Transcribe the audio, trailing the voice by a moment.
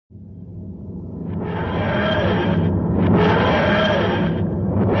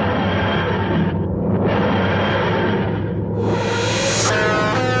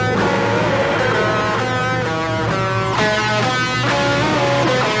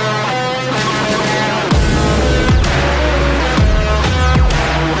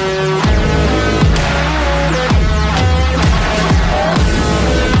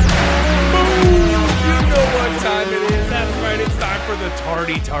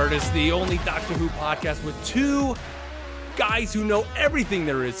TARDIS, the only Doctor Who podcast with two guys who know everything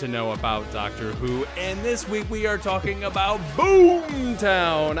there is to know about Doctor Who. And this week we are talking about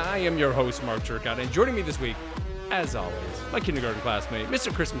Boomtown. I am your host, Mark Turcotte, and joining me this week, as always, my kindergarten classmate,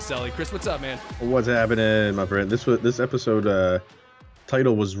 Mr. Chris Maselli. Chris, what's up, man? What's happening, my friend? This episode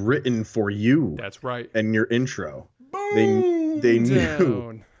title was written for you. That's right. And your intro. Boomtown. They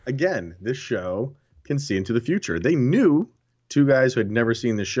knew. Again, this show can see into the future. They knew two guys who had never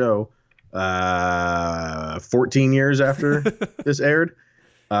seen the show 14 years after this aired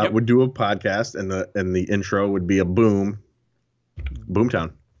would do a podcast, and the intro would be a Boomtown.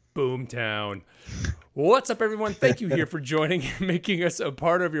 Boomtown. What's up, everyone? Thank you here for joining, making us a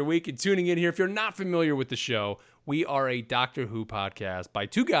part of your week and tuning in here. If you're not familiar with the show, we are a Doctor Who podcast by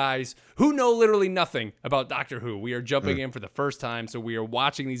two guys who know literally nothing about Doctor Who. We are jumping in for the first time, so we are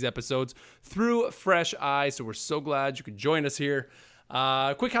watching these episodes through fresh eyes. So we're so glad you could join us here.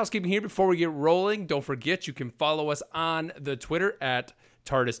 Quick housekeeping here before we get rolling. Don't forget, you can follow us on the Twitter at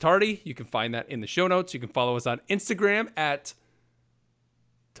TARDIS. You can find that in the show notes. You can follow us on Instagram at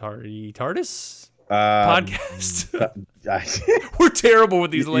TARDIS podcast. We're terrible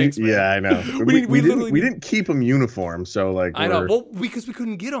with these links, man. Yeah, I know. we didn't keep them uniform, so like I know. Well, because we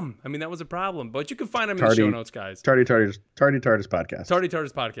couldn't get them. I mean, that was a problem. But you can find them in the show notes, guys. TARDIS podcast.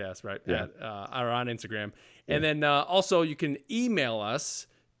 TARDIS podcast, right? Yeah. Or on Instagram, and then also you can email us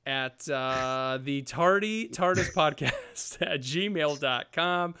at the TARDIS podcast at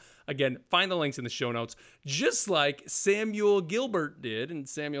gmail.com. Again, find the links in the show notes, just like Samuel Gilbert did. And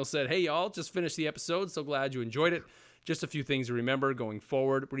Samuel said, hey, y'all, just finished the episode. So glad you enjoyed it. Just a few things to remember going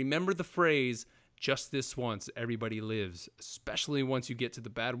forward. Remember the phrase, just this once, everybody lives, especially once you get to the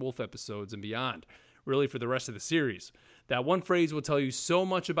Bad Wolf episodes and beyond, really for the rest of the series. That one phrase will tell you so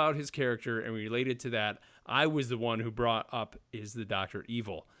much about his character, and related to that, I was the one who brought up, is the Dr.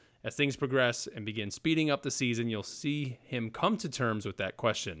 Evil? As things progress and begin speeding up the season, you'll see him come to terms with that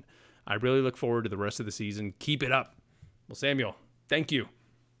question. I really look forward to the rest of the season. Keep it up. Well, Samuel, thank you.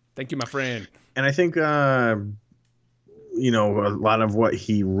 Thank you, my friend. And I think, a lot of what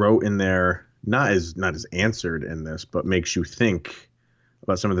he wrote in there, not as answered in this, but makes you think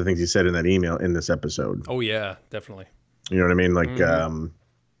about some of the things he said in that email in this episode. Oh, yeah, definitely. You know what I mean? Like,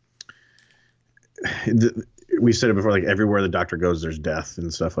 we said it before, like everywhere the Doctor goes, there's death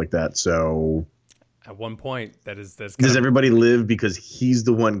and stuff like that. So at one point, does everybody live because he's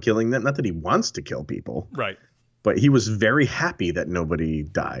the one killing them? Not that he wants to kill people, right? But he was very happy that nobody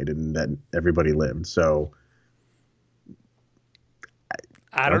died and that everybody lived. So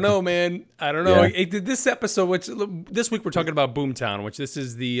I don't know, man. I don't know. Yeah. This episode, this week we're talking about Boomtown, which this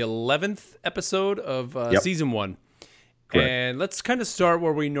is the 11th episode of season 1. Correct. And let's kind of start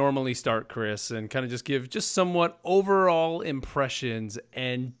where we normally start, Chris, and kind of just give just somewhat overall impressions.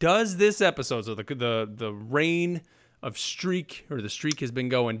 And does this episode, so the reign of streak, or the streak has been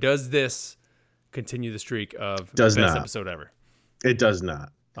going, does this continue the streak of best episode ever? It does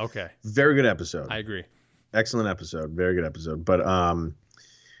not. Okay. Very good episode. I agree. Excellent episode. Very good episode. But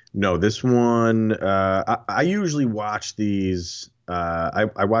no, this one, I usually watch these.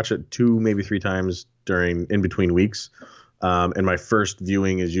 I watch it 2, maybe 3 times in between weeks. And my first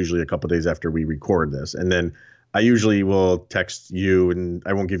viewing is usually a couple days after we record this. And then I usually will text you, and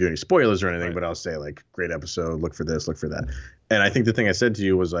I won't give you any spoilers or anything, right, but I'll say like, great episode, look for this, look for that. And I think the thing I said to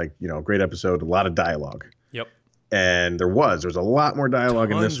you was like, great episode, a lot of dialogue. Yep. And there was a lot more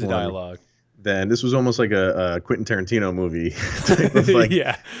dialogue in this one. Dialogue. Then this was almost like a Quentin Tarantino movie type of like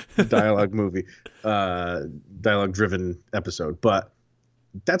dialogue movie, dialogue driven episode. But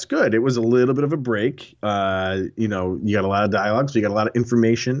that's good. It was a little bit of a break. You got a lot of dialogue, so you got a lot of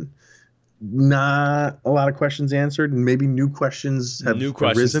information. Not a lot of questions answered, and maybe new questions have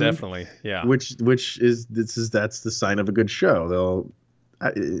arisen, definitely. Yeah. Which that's the sign of a good show. They'll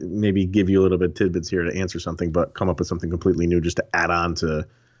maybe give you a little bit of tidbits here to answer something, but come up with something completely new just to add on to,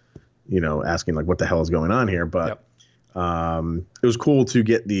 asking like what the hell is going on here. But it was cool to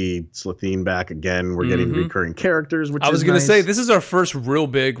get the Slitheen back again. We're getting recurring characters, which I was going to say, this is our first real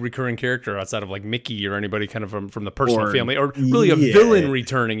big recurring character outside of like Mickey or anybody kind of from the personal family, or really a villain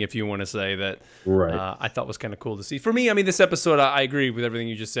returning, if you want to say that. Right. I thought was kind of cool to see. For me, I mean, this episode, I agree with everything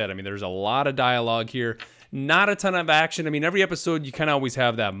you just said. I mean, there's a lot of dialogue here, not a ton of action. I mean, every episode you kind of always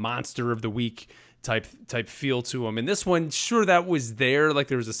have that monster of the week type feel to them. And this one, sure, that was there. Like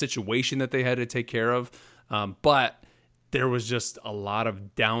there was a situation that they had to take care of, but there was just a lot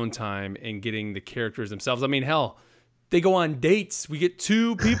of downtime in getting the characters themselves. I mean, hell, they go on dates. We get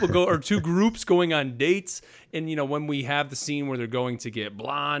 2 people or 2 groups going on dates. And, when we have the scene where they're going to get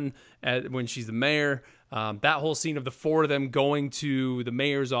Blonde when she's the mayor, That whole scene of the four of them going to the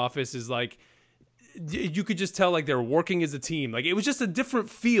mayor's office is like, you could just tell like they're working as a team. Like it was just a different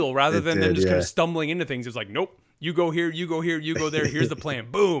feel rather than them just kind of stumbling into things. It was like, nope, you go here, you go here, you go there. Here's the plan.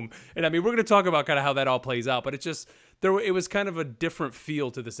 Boom. And I mean, we're going to talk about kind of how that all plays out, but it was kind of a different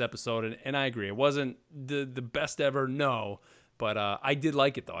feel to this episode. And I agree. It wasn't the best ever. No, but I did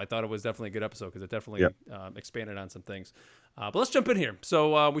like it though. I thought it was definitely a good episode because it definitely expanded on some things. But let's jump in here.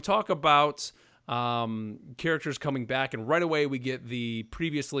 So we talk about characters coming back, and right away we get the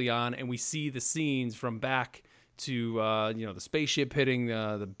previously on, and we see the scenes from back to the spaceship hitting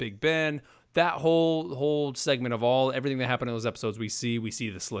the Big Ben. That whole segment of everything that happened in those episodes, we see the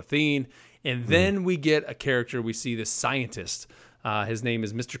Slitheen, and then we get a character. We see this scientist. His name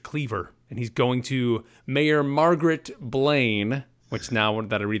is Mr. Cleaver, and he's going to Mayor Margaret Blaine, which now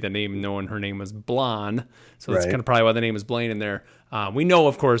that I read the name, knowing her name was Blonde, so that's kind of probably why the name is Blaine in there. We know,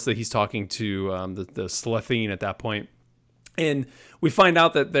 of course, that he's talking to the Slitheen at that point. And we find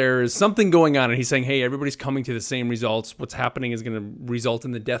out that there is something going on, and he's saying, hey, everybody's coming to the same results. What's happening is going to result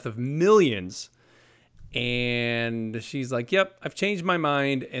in the death of millions. And she's like, yep, I've changed my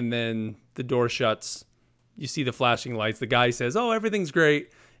mind. And then the door shuts. You see the flashing lights. The guy says, oh, everything's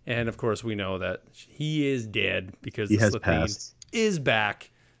great. And, of course, we know that he is dead because the Slitheen is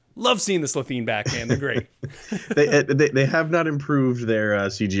back. Love seeing the Slitheen back, man. They're great. they have not improved their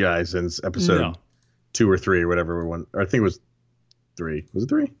CGI since episode 2 or 3 or whatever one. Or I think it was 3. Was it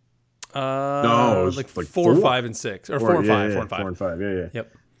 3? No, it was like 4, 5, and 6, or 4 and 5. 4 and 5. 4 and 5. Yeah.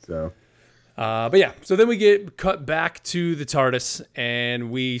 Yep. So. But yeah, so then we get cut back to the TARDIS,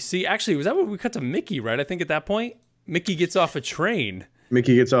 and we see. Actually, was that when we cut to Mickey? Right? I think at that point, Mickey gets off a train.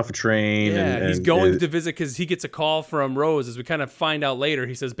 Mickey gets off a train. Yeah, he's going to visit because he gets a call from Rose. As we kind of find out later,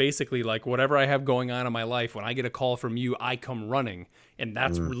 he says basically like, whatever I have going on in my life, when I get a call from you, I come running, and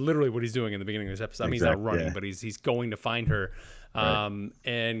that's literally what he's doing in the beginning of this episode. I mean, he's not running, but he's going to find her,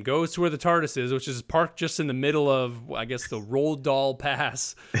 and goes to where the TARDIS is, which is parked just in the middle of, I guess, the Roald Dahl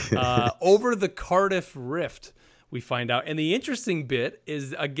Pass, over the Cardiff Rift. We find out. And the interesting bit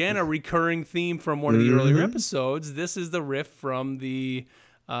is, again, a recurring theme from one of the earlier episodes. This is the riff from the,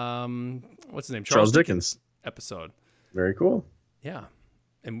 what's his name? Charles Dickens episode. Very cool. Yeah.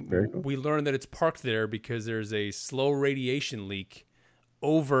 And cool. We learn that it's parked there because there's a slow radiation leak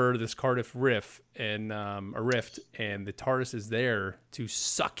over this Cardiff rift, and a rift, and the TARDIS is there to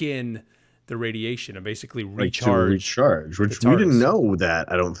suck in the radiation and basically recharge. Which we didn't know that,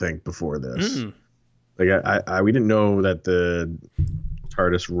 I don't think, before this. Mm-mm. Like we didn't know that the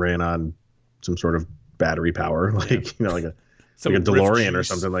TARDIS ran on some sort of battery power, like like a DeLorean or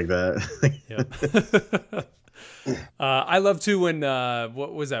something like that. I love too when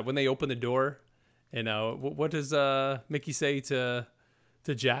what was that when they open the door, and what does Mickey say to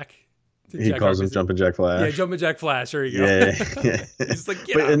Jack? He calls him Jumpin' Jack Flash. Yeah, Jumpin' Jack Flash. There you go. Yeah. He's like,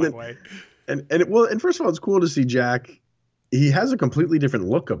 get out of my way. And first of all, it's cool to see Jack. He has a completely different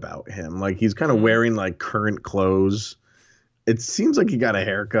look about him. Like he's kind of wearing like current clothes. It seems like he got a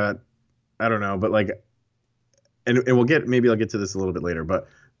haircut. I don't know, but like, and I'll get to this a little bit later, but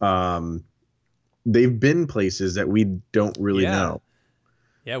they've been places that we don't really know.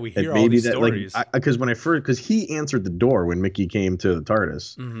 Yeah, we hear all these stories. Because he answered the door when Mickey came to the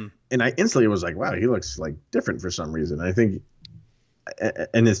TARDIS, and I instantly was like, wow, he looks like different for some reason. I think,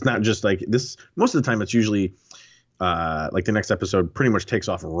 and it's not just like this. Most of the time, it's usually. Like the next episode pretty much takes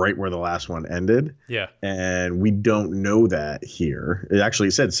off right where the last one ended. Yeah. And we don't know that here. It actually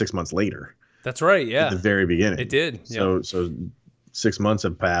said 6 months later. That's right. Yeah. At the very beginning. It did. So 6 months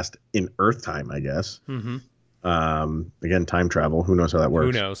have passed in Earth time, I guess. Mm-hmm. Again, time travel. Who knows how that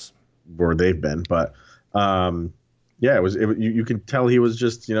works? Who knows? Where they've been. But yeah, you can tell he was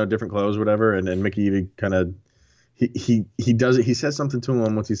just, different clothes, whatever. And Mickey kind of, he does it. He says something to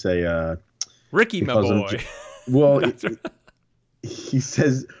him. What's he say? Ricky, my boy. Well, he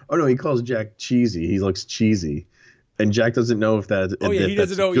says, oh no, he calls Jack cheesy. He looks cheesy. And Jack doesn't know if that's he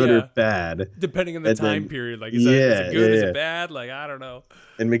doesn't know, good or bad. Depending on the time period. Like, is it good? Is it bad? Like, I don't know.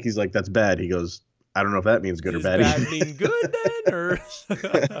 And Mickey's like, that's bad. He goes, I don't know if that means good or bad. Does bad mean good then? Or...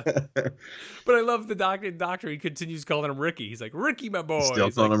 But I love the doctor. He continues calling him Ricky. He's like, Ricky, my boy.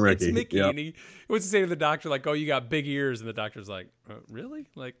 Still calling him Ricky. It's Mickey. Yep. And he wants to say to the doctor, like, oh, you got big ears. And the doctor's like, really?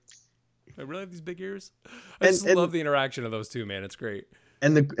 Like, I really have these big ears. I just love the interaction of those two, man. It's great.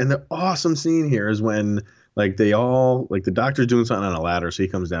 And the awesome scene here is when like they all like the doctor's doing something on a ladder, so he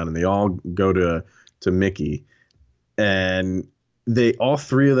comes down and they all go to Mickey, and they all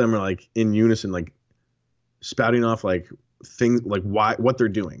three of them are like in unison, like spouting off like things like what they're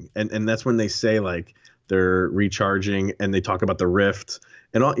doing, and that's when they say like they're recharging and they talk about the rift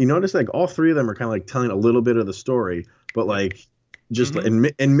and all you notice like all three of them are kind of like telling a little bit of the story, but like just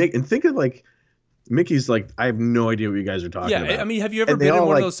and think of like Mickey's like, I have no idea what you guys are talking about. Yeah, I mean, have you ever been in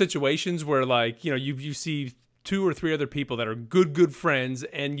one of those situations where like, you know, you see 2 or 3 other people that are good friends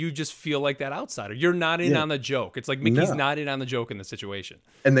and you just feel like that outsider. You're not in on the joke. It's like Mickey's not in on the joke in the situation.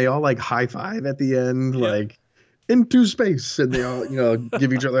 And they all like high five at the end, like into space, and they all, you know,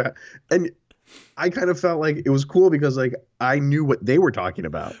 give each other. And I kind of felt like it was cool because like I knew what they were talking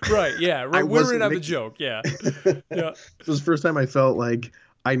about. Right. Yeah. We're in on the joke. Yeah. Yeah. It was the first time I felt like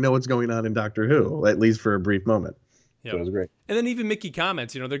I know what's going on in Doctor Who, at least for a brief moment. Yeah, so it was great. And then even Mickey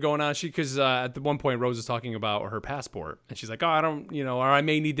comments, you know, they're going on, because at the one point Rose is talking about her passport, and she's like, oh, I don't, you know, or I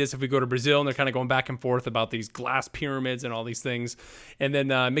may need this if we go to Brazil, and they're kind of going back and forth about these glass pyramids and all these things. And then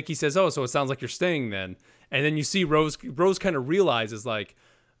Mickey says, oh, so it sounds like you're staying then. And then you see Rose kind of realizes like,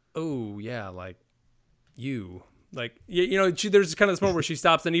 oh yeah, like you. Like, you know, there's kind of this moment where she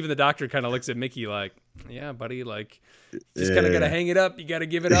stops, and even the Doctor kind of looks at Mickey like, yeah, buddy, like, just kind of got to hang it up. You got to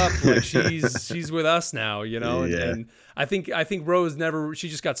give it up. Like, she's with us now, you know? And I think Rose she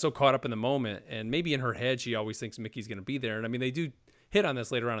just got so caught up in the moment, and maybe in her head, she always thinks Mickey's going to be there. And I mean, they do hit on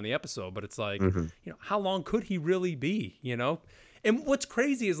this later on in the episode, but it's like, you know, how long could he really be, you know? And what's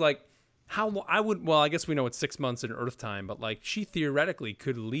crazy is like, I guess we know it's 6 months in Earth time, but like she theoretically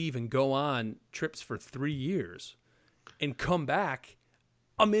could leave and go on trips for 3 years and come back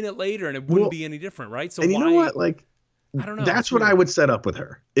a minute later and it wouldn't be any different, right? So and you know what? Like, I don't know. That's what I would set up with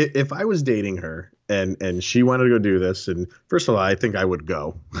her. If I was dating her and she wanted to go do this, and first of all, I think I would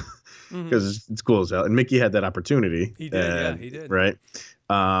go because it's cool as hell. And Mickey had that opportunity. He did, he did. Right.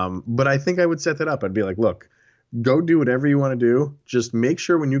 But I think I would set that up. I'd be like, look, go do whatever you want to do. Just make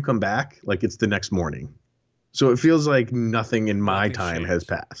sure when you come back, like it's the next morning. So it feels like nothing in my time has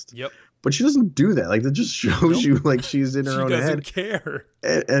passed. Yep. But she doesn't do that. Like, that just shows you like she's in her own head. She doesn't care.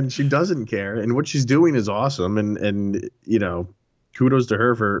 And she doesn't care. And what she's doing is awesome. And you know, kudos to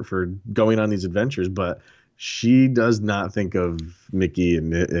her for going on these adventures. But she does not think of Mickey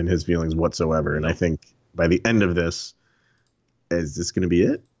and his feelings whatsoever. And I think by the end of this, is this going to be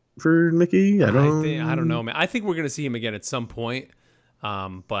it for Mickey? I don't know, man. I think we're going to see him again at some point.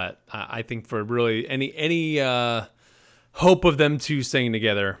 But I think for really any hope of them two staying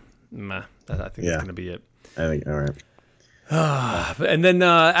together, I think that's going to be it. I think, all right. And then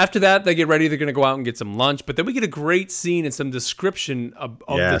after that, they get ready. They're going to go out and get some lunch. But then we get a great scene and some description of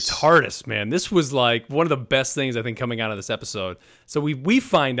the TARDIS, man. This was like one of the best things, I think, coming out of this episode. So we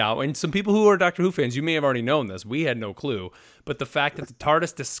find out, and some people who are Doctor Who fans, you may have already known this. We had no clue. But the fact that the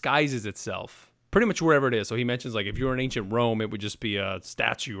TARDIS disguises itself pretty much wherever it is. So he mentions, like, if you were in ancient Rome, it would just be a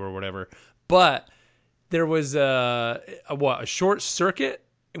statue or whatever. But there was a short circuit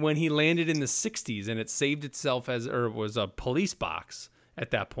when he landed in the 60s, and it saved itself was a police box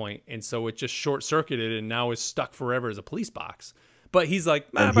at that point. And so it just short circuited and now is stuck forever as a police box. But he's like,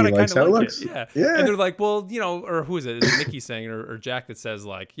 but I kind of like it. Yeah. And they're like, well, you know, or who is it? Is it Mickey saying or Jack that says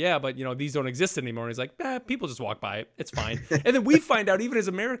like, yeah, but you know, these don't exist anymore. And he's like, people just walk by it. It's fine. And then we find out, even as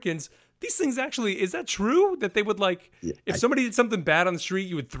Americans, these things actually, is that true? That they would like, if somebody did something bad on the street,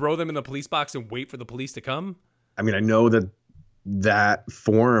 you would throw them in the police box and wait for the police to come? I mean, I know that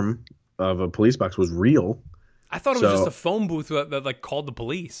form of a police box was real. I thought it was just a phone booth that like called the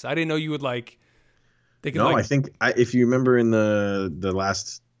police. I didn't know you would like. They could, no, I think if you remember in the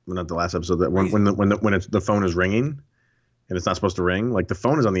last, well, not the last episode, that when the phone is ringing and it's not supposed to ring, like the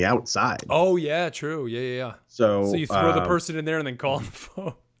phone is on the outside. Oh yeah, true. Yeah. So you throw the person in there and then call on the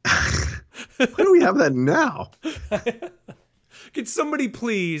phone. Why do we have that now? Could somebody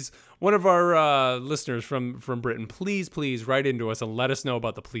please, one of our listeners from Britain, please write into us and let us know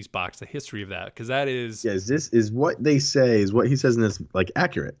about the police box, the history of that, because that is. Yeah, is what they say, is what he says in this like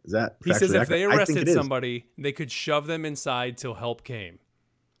accurate? Is that he says if accurate? they arrested somebody, they could shove them inside till help came.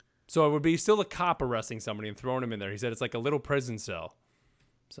 So it would be still a cop arresting somebody and throwing them in there. He said it's like a little prison cell.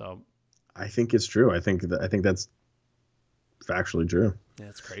 So. I think it's true. I think that's factually true. Yeah,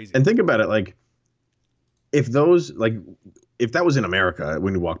 it's crazy. And think about it, like if that was in America,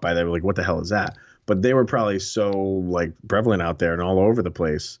 when you walk by, they were like, what the hell is that? But they were probably so like prevalent out there and all over the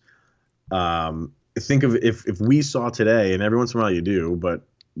place. Think of if we saw today, and every once in a while you do, but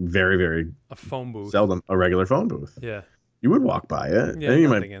very, very a phone booth, seldom a regular phone booth. Yeah. You would walk by it. Yeah, and you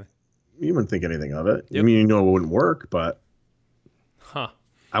wouldn't think anything of it. Yep. I mean, you know, it wouldn't work, but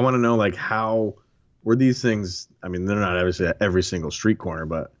I want to know like how were these things? I mean, they're not obviously at every single street corner,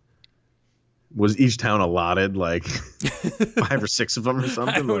 but was each town allotted like 5 or 6 of them or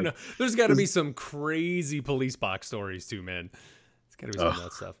something? I don't know. There's got to be some crazy police box stories too, man. It's got to be some of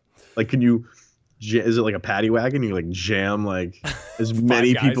that stuff. Like, can you is it like a paddy wagon? You like jam like as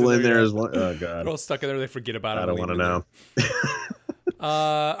many people in there as one. Oh god, they're all stuck in there. They forget about it. I don't want to know.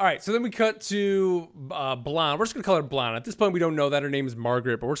 All right, so then we cut to Blonde. We're just gonna call her Blonde. At this point, we don't know that her name is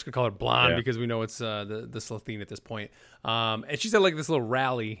Margaret, but we're just gonna call her Blonde because we know it's the Slitheen at this point. And she's at like this little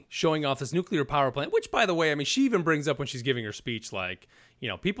rally showing off this nuclear power plant. Which, by the way, I mean, she even brings up when she's giving her speech, like, you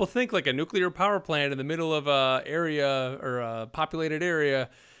know, people think like a nuclear power plant in the middle of a area or a populated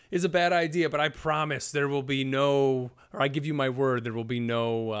area is a bad idea, but I promise there will be no, or I give you my word, there will be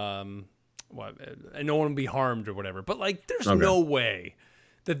no, and no one will be harmed or whatever. But like, there's no way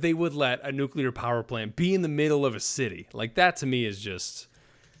that they would let a nuclear power plant be in the middle of a city. Like that to me is just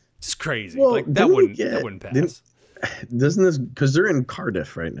crazy. Well, like that wouldn't pass. Doesn't this, because they're in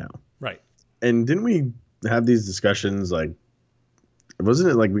Cardiff right now, right? And didn't we have these discussions like? Wasn't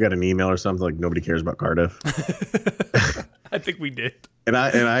it like we got an email or something like nobody cares about Cardiff? I think we did. And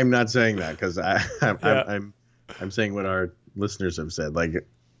I'm not saying that because I'm saying what our listeners have said. Like,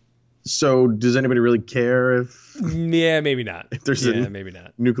 so does anybody really care if? Yeah, maybe not. If there's maybe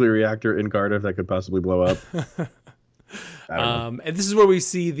not. Nuclear reactor in Cardiff that could possibly blow up. And this is where we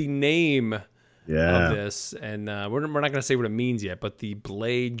see the name of this, and we're not going to say what it means yet, but the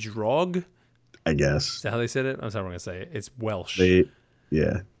Blade Drog. I guess. Is that how they said it? I'm sorry, I'm going to say it. It's Welsh.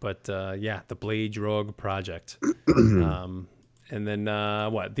 But the Blade Drog Project. And then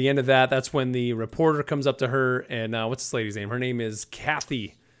at the end of that's when the reporter comes up to her, and what's this lady's name? Her name is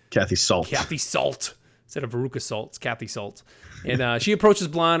Kathy Salt. Kathy Salt. Instead of Veruca Salt, it's Kathy Salt. And she approaches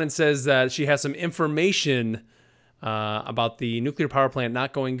Blonde and says that she has some information about the nuclear power plant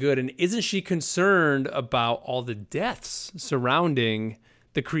not going good. And isn't she concerned about all the deaths surrounding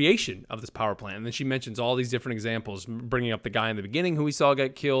the creation of this power plant? And then she mentions all these different examples, bringing up the guy in the beginning who we saw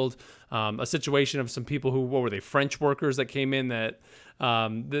get killed, a situation of some people who, what were they, French workers that came in that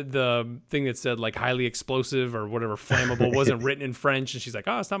the thing that said like highly explosive or whatever flammable wasn't written in French. And she's like,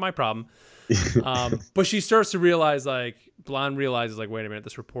 oh, it's not my problem. But she starts to realize, like, Blonde realizes, like, wait a minute,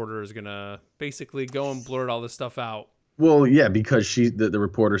 this reporter is going to basically go and blurt all this stuff out. Well, yeah, because the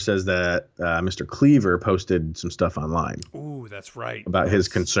reporter says that Mr. Cleaver posted some stuff online. Ooh, that's right. About his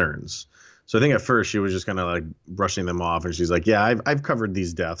concerns. So I think at first she was just kind of like brushing them off, and she's like, yeah, I've covered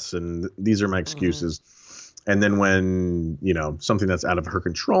these deaths, and these are my excuses. Mm-hmm. And then when, you know, something that's out of her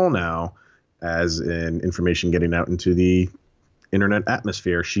control now, as in information getting out into the internet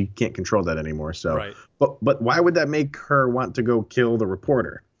atmosphere, she can't control that anymore. So, but why would that make her want to go kill the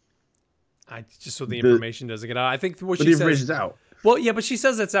reporter? Just so the information doesn't get out. I think what she says. The information's out. Well, yeah, but she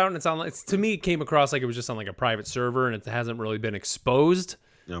says it's out, and it's on. To me, it came across like it was just on like a private server, and it hasn't really been exposed.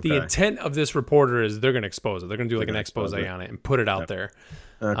 Okay. The intent of this reporter is they're going to expose it. They're going to do like an expose on it and put it out there.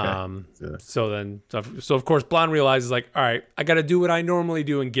 Okay. So of course, Blonde realizes, like, all right, I got to do what I normally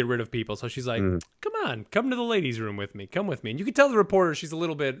do and get rid of people. So she's like, come on, come to the ladies' room with me. Come with me. And you can tell the reporter Kathy's a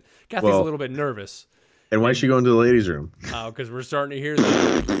little bit nervous. And why is she going to the ladies' room? Because we're starting to hear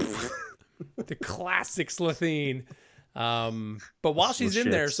the classic Slitheen. But while she's in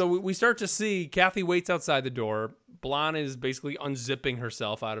there, so we start to see Kathy waits outside the door. Blonde is basically unzipping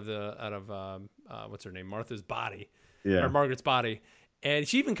herself out of what's her name, Martha's body, or Margaret's body. And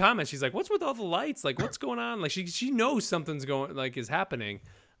she even comments, she's like, what's with all the lights? Like, what's going on? Like, she knows something's is happening.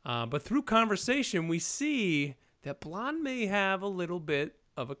 But through conversation, we see that Blonde may have a little bit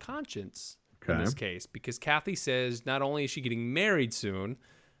of a conscience in this case, because Kathy says not only is she getting married soon,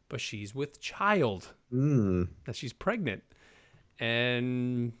 but she's with child, that she's pregnant.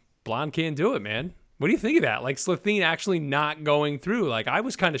 And Blonde can't do it, man. What do you think of that? Like, Slitheen actually not going through. Like, I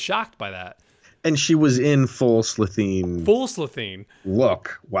was kind of shocked by that. And she was in full Slitheen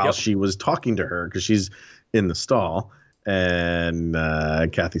look while she was talking to her, because she's in the stall, and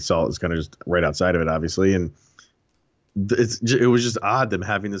Kathy Salt is kind of just right outside of it, obviously. And it was just odd them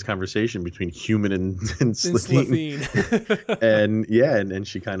having this conversation between human and Slitheen. and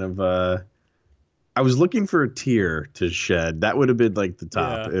she kind of I was looking for a tear to shed. That would have been like the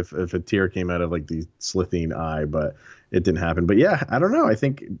top if a tear came out of like the Slitheen eye, but it didn't happen. But yeah, I don't know. I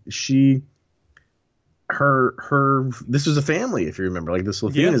think this is a family, if you remember. Like, the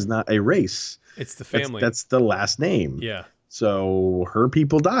Slitheen is not a race. It's the family. That's the last name. Yeah. So her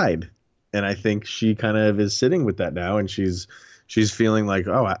people died. And I think she kind of is sitting with that now, and she's feeling like,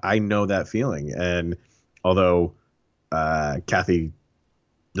 oh, I know that feeling. And although Kathy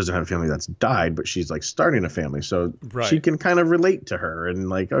doesn't have a family that's died, but she's like starting a family, so she can kind of relate to her, and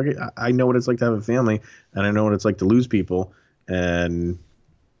like, okay, I know what it's like to have a family, and I know what it's like to lose people, and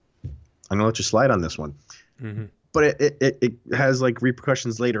I'm gonna let you slide on this one. Mm-hmm. But it has like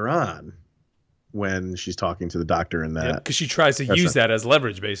repercussions later on when she's talking to the doctor in that. Because she tries to use that as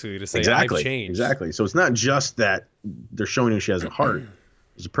leverage, basically, to say, exactly, I've changed. Exactly. So it's not just that they're showing you she has a heart.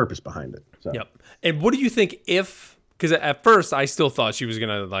 There's a purpose behind it. So. Yep. And what do you think if, because at first I still thought she was going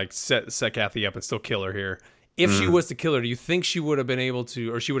to like set Kathy up and still kill her here. If she was to kill her, do you think she would have been able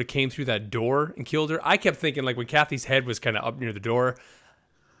to, or she would have came through that door and killed her? I kept thinking like when Kathy's head was kind of up near the door,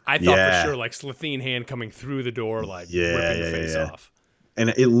 I thought for sure like Slitheen hand coming through the door, like ripping the face off. And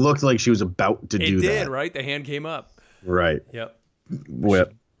it looked like she was about to do that. It did, right? The hand came up. Right. Yep.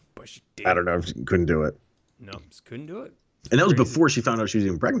 But she did. I don't know if she couldn't do it. No, just couldn't do it. And that was before she found out she was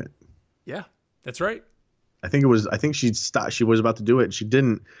even pregnant. Yeah, that's right. I think she stopped. She was about to do it. She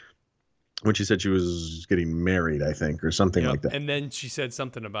didn't when she said she was getting married, I think, or something like that. And then she said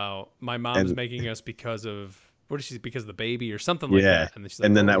something about my mom's making us because of, what did she say, because of the baby or something like that.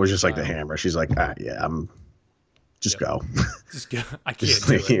 And then that was just like the hammer. She's like, I'm just go. Just go. I can't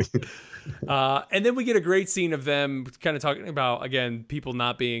do it. And then we get a great scene of them kind of talking about, again, people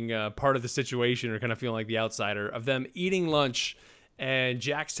not being part of the situation or kind of feeling like the outsider, of them eating lunch. And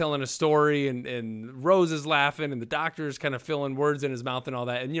Jack's telling a story, and Rose is laughing, and the doctor's kind of filling words in his mouth and all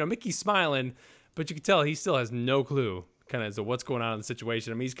that. And, Mickey's smiling, but you can tell he still has no clue kind of as to what's going on in the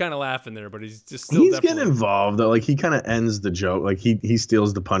situation. I mean, he's kind of laughing there, but he's just still getting involved, though. Like, he kind of ends the joke. Like, he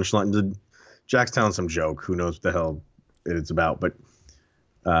steals the punchline. Jack's telling some joke. Who knows what the hell it's about. But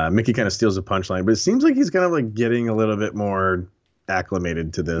Mickey kind of steals the punchline. But it seems like he's kind of, like, getting a little bit more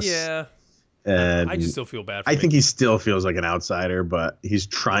acclimated to this. Yeah. And I just still feel bad for I think he still feels like an outsider, but he's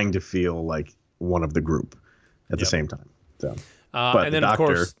trying to feel like one of the group at the same time. So, and then, of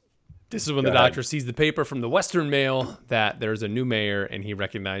course, this is when the doctor sees the paper from the Western Mail that there's a new mayor, and he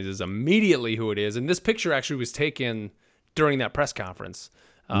recognizes immediately who it is. And this picture actually was taken during that press conference.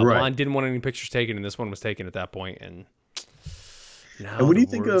 Blonde didn't want any pictures taken, and this one was taken at that point. And what do you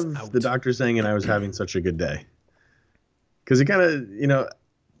think of the doctor saying, and I was having such a good day? Because it kind of,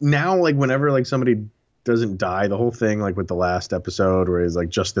 now, like, whenever, like, somebody doesn't die, the whole thing, like, with the last episode where he's like,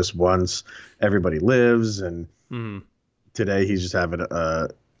 just this once, everybody lives, and today he's just having a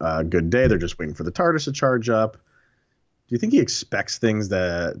good day. They're just waiting for the TARDIS to charge up. Do you think he expects things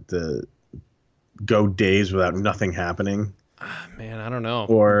to go days without nothing happening? Man, I don't know.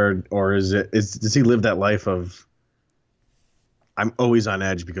 Or does he live that life of, I'm always on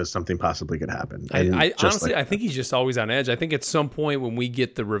edge because something possibly could happen? I honestly, I think he's just always on edge. I think at some point when we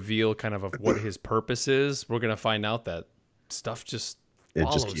get the reveal kind of what his purpose is, we're going to find out that stuff just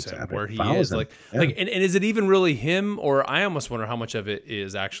follows him where he is. Like, and is it even really him? Or I almost wonder how much of it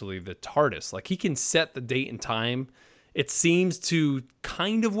is actually the TARDIS. Like, he can set the date and time. It seems to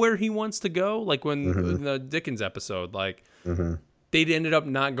kind of where he wants to go. Like when in the Dickens episode, like, they ended up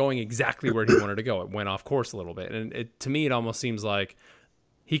not going exactly where he wanted to go. It went off course a little bit. And to me, it almost seems like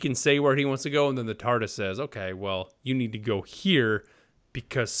he can say where he wants to go, and then the TARDIS says, okay, well, you need to go here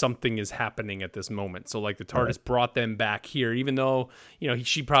because something is happening at this moment. So, like, the TARDIS brought them back here, even though,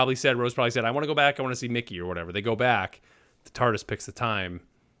 Rose probably said, I want to go back, I want to see Mickey or whatever. They go back, the TARDIS picks the time,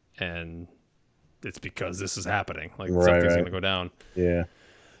 and it's because this is happening. Like, something's going to go down. Yeah.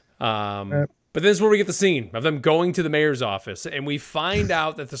 But this is where we get the scene of them going to the mayor's office, and we find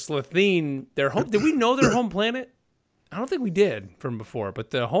out that the Slitheen, their home. Did we know their home planet? I don't think we did from before,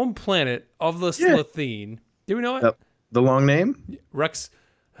 but the home planet of the Slitheen. Did we know it? The long name?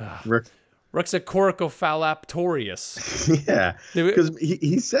 Rexacoricophallaptorius. Yeah, because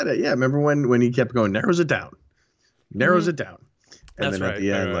he said it. Yeah, remember when he kept going, narrows it down. And then at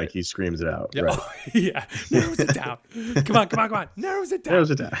the end, he screams it out. Yeah, right. Narrows it down. Come on. Narrows it down.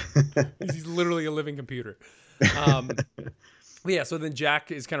 He's literally a living computer. So then Jack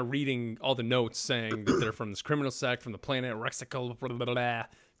is kind of reading all the notes saying that they're from this criminal sect from the planet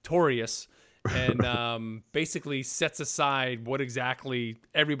Rexacoricophallaptorius, and basically sets aside what exactly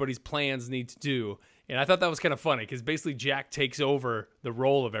everybody's plans need to do. And I thought that was kind of funny because basically Jack takes over the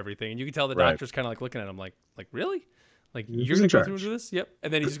role of everything, and you can tell the doctor's kind of like looking at him like really? Like, you're going to go through and do this? Yep.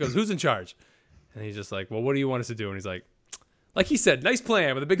 And then he just goes, who's in charge? And he's just like, well, what do you want us to do? And he's like he said, nice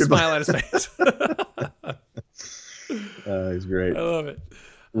plan, with a big smile on his face. He's great. I love it.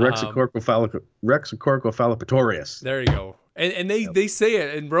 Rexacoricophallaptorius. There you go. And they say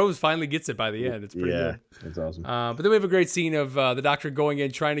it, and Rose finally gets it by the end. It's pretty good. That's awesome. But then we have a great scene of the doctor going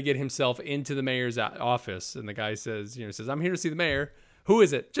in, trying to get himself into the mayor's office. And the guy says, I'm here to see the mayor. Who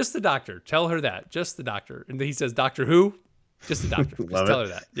is it? Just the doctor. Tell her that. Just the doctor. And then he says, Doctor who? Just the doctor. Just tell her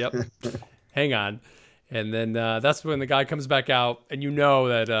that. Yep. Hang on. And then that's when the guy comes back out, and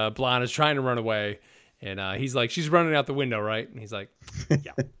that Blonde is trying to run away. And he's like, she's running out the window, right? And he's like,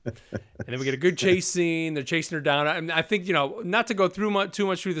 yeah. And then we get a good chase scene. They're chasing her down. I think, not to go through too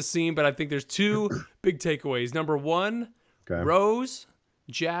much through the scene, but I think there's two big takeaways. Number one, Okay. Rose,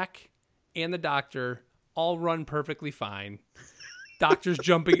 Jack, and the doctor all run perfectly fine. Doctor's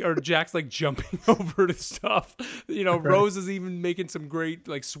jumping, or Jack's like jumping over to stuff. Rose is even making some great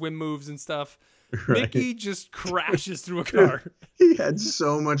like swim moves and stuff. Right. Mickey just crashes through a car. He had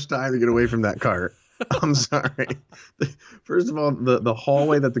so much time to get away from that cart. I'm sorry. First of all, the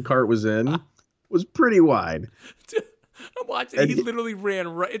hallway that the cart was in was pretty wide. I'm watching. And he literally ran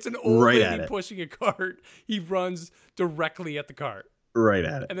right. It's an old right lady pushing a cart. He runs directly at the cart. Right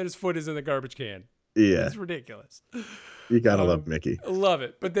at it. And then his foot is in the garbage can. Yeah. It's ridiculous. You gotta love Mickey. I love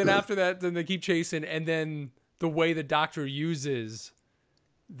it. But then after that, then they keep chasing, and then the way the doctor uses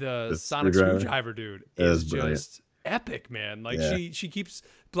the sonic screwdriver dude is just epic, man. Like she keeps,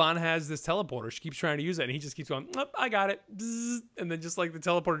 Blonde has this teleporter. She keeps trying to use it, and he just keeps going, oh, I got it. Bzzz. And then just like the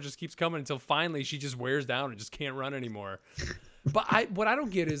teleporter just keeps coming until finally she just wears down and just can't run anymore. But what I don't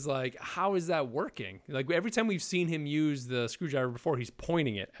get is like, how is that working? Like every time we've seen him use the screwdriver before, he's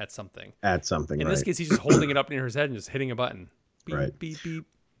pointing it at something. In this case, he's just holding it up near his head and just hitting a button. Beep, beep, beep.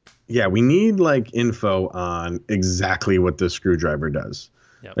 Yeah, we need like info on exactly what the screwdriver does.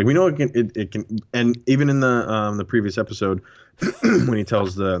 Yep. Like we know it can, and even in the previous episode when he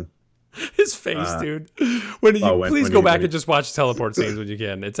tells his face, dude. Please go back and just watch teleport scenes when you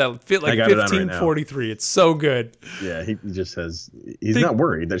can. It's at like 15:43. It's so good. Yeah, he just says he's not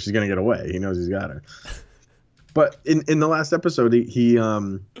worried that she's gonna get away. He knows he's got her. But in the last episode, he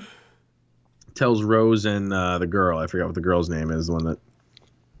tells Rose and the girl. I forgot what the girl's name is. The one that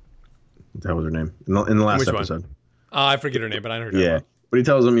was her name in the last episode. I forget her name, but I heard her. Yeah. But he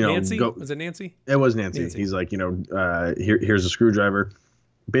tells him, Nancy? Was it Nancy? It was Nancy. He's like, here's a screwdriver.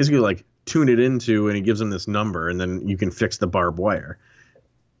 Basically, like, tune it into, and he gives him this number, and then you can fix the barbed wire.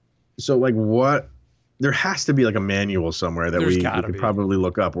 So, like, what? There has to be, like, a manual somewhere that we can probably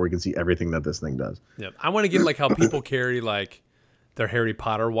look up where we can see everything that this thing does. Yeah. I want to get, like, how people carry, like, their Harry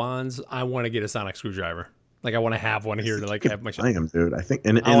Potter wands. I want to get a sonic screwdriver. Like, I want to have one here to, like, have my... I am, dude. I think...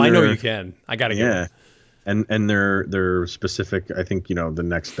 And I know you can. I got to get one. And they're specific. I think the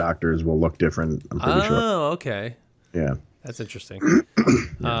next doctors will look different. I'm pretty sure. Oh, okay. Yeah, that's interesting.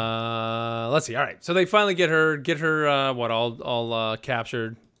 Let's see. All right, so they finally get her all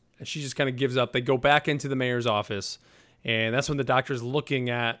captured, and she just kind of gives up. They go back into the mayor's office, and that's when the doctor's looking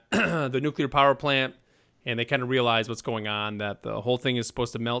at the nuclear power plant, and they kind of realize what's going on. That the whole thing is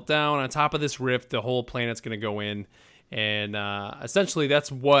supposed to melt down on top of this rift. The whole planet's going to go in, and essentially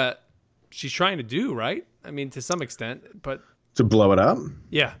that's what she's trying to do, right? I mean, to some extent, but to blow it up.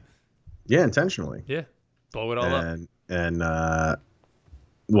 Yeah. Yeah, intentionally. Yeah, blow it all up. And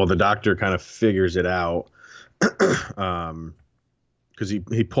well, the doctor kind of figures it out, because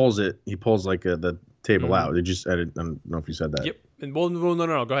he pulls like the table out. I don't know if you said that. Yep. And well,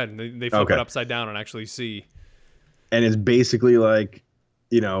 no. Go ahead. They flip it upside down and actually see. And it's basically like,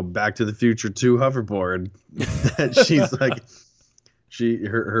 Back to the Future 2 hoverboard. She's like.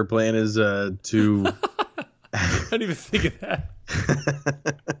 Her plan is to. I didn't even think of that.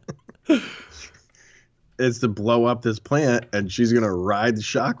 It's to blow up this plant, and she's gonna ride the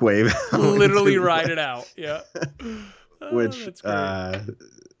shockwave. Literally ride it out. Yeah. Which I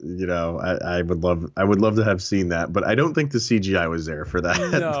would love to have seen that, but I don't think the CGI was there for that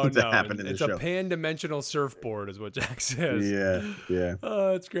to happen in the show. It's a pan-dimensional surfboard, is what Jack says. Yeah.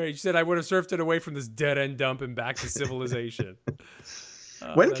 Oh, that's great. She said, "I would have surfed it away from this dead-end dump and back to civilization."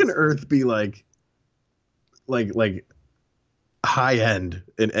 When can Earth be like high end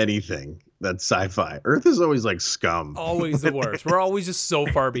in anything that's sci-fi? Earth is always like scum. Always the worst. We're always just so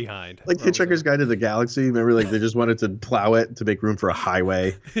far behind. Like Hitchhiker's Guide to the Galaxy. Remember, like they just wanted to plow it to make room for a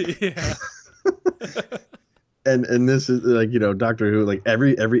highway. Yeah. and this is like Doctor Who. Like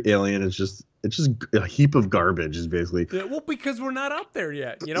every alien is just a heap of garbage. Is basically. Yeah, well, because we're not out there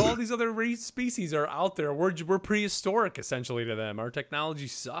yet. All these other race species are out there. We're prehistoric essentially to them. Our technology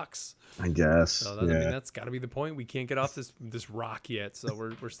sucks. I guess. So I mean, that's got to be the point. We can't get off this rock yet, so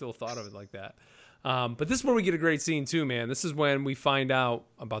we're still thought of it like that. But this is where we get a great scene too, man. This is when we find out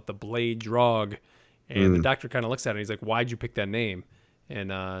about the Blade Drog, and the doctor kind of looks at it. And he's like, "Why'd you pick that name?" And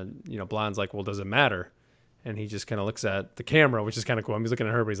Blonde's like, "Well, does it matter?" And he just kind of looks at the camera, which is kind of cool. He's looking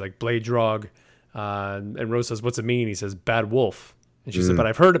at her, but he's like, "Blade Drog," and Rose says, "What's it mean?" He says, "Bad wolf." And she said, "But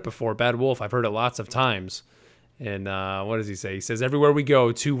I've heard it before. Bad wolf. I've heard it lots of times." And what does he say? He says, "Everywhere we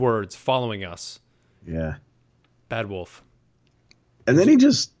go, 2 words, following us." Yeah. Bad wolf. And then he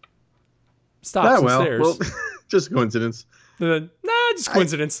just stops and stares. Well, just a coincidence. And then, just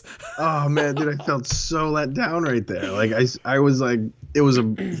coincidence. Oh man, dude, I felt so let down right there. Like I was like, it was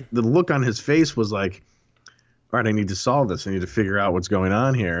the look on his face was like, all right, I need to solve this. I need to figure out what's going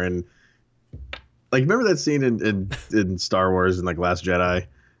on here. And like, remember that scene in Star Wars in like Last Jedi,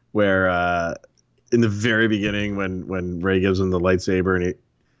 where in the very beginning when Rey gives him the lightsaber and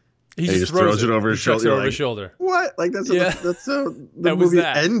he just throws it over his shoulder. Over his shoulder. What? Like that's how the movie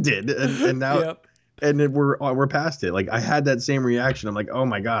ended, and now. Yep. And then we're past it. Like I had that same reaction. I'm like, oh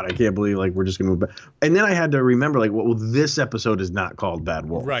my god, I can't believe like we're just gonna move back. And then I had to remember like, well, this episode is not called Bad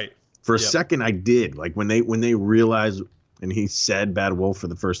Wolf. Right. For a second, I did. Like when they realized and he said Bad Wolf for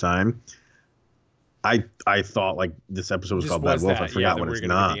the first time, I thought like this episode was called Bad Wolf. I forgot what it's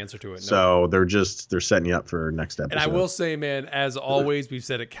not. The answer to it. So they're setting you up for next episode. And I will say, man, as always, we've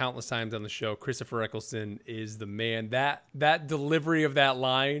said it countless times on the show. Christopher Eccleston is the man. That delivery of that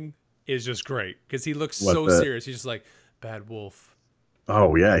line is just great because he looks so serious. He's just like, Bad Wolf.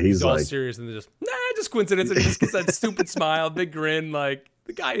 Oh yeah, he's all like serious and just just coincidence. And he just gets that stupid smile, big grin. Like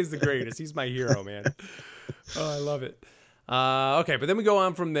the guy is the greatest. He's my hero, man. Oh, I love it. Okay, but then we go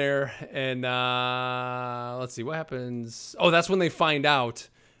on from there, and let's see what happens. Oh, that's when they find out.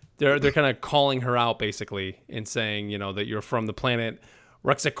 They're kind of calling her out basically and saying, that you're from the planet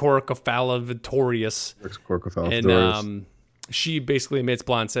Rexacorcophala Victorious. And she basically admits,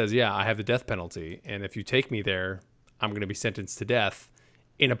 Blonde says, yeah, I have the death penalty. And if you take me there, I'm going to be sentenced to death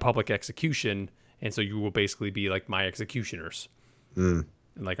in a public execution. And so you will basically be like my executioners. And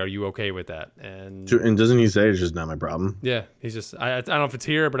like, are you okay with that? And doesn't he say it's just not my problem? Yeah. He's just, I don't know if it's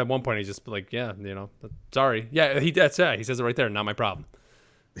here, but at one point he's just like, yeah, sorry. Yeah. That's it. He says it right there. Not my problem.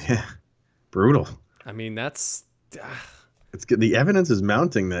 Yeah. Brutal. I mean, that's... It's good. The evidence is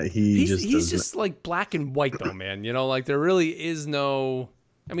mounting that he's just like black and white though, man. Like there really is no.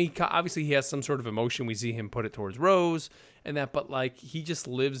 I mean, obviously he has some sort of emotion. We see him put it towards Rose and that, but like he just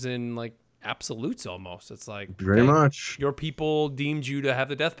lives in like absolutes almost. It's like very much your people deemed you to have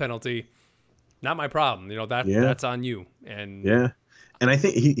the death penalty. Not my problem. That's on you. And and I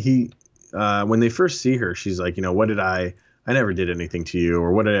think he when they first see her, she's like, what did I never did anything to you,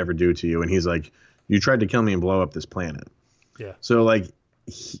 or what did I ever do to you? And he's like, you tried to kill me and blow up this planet. Yeah. So like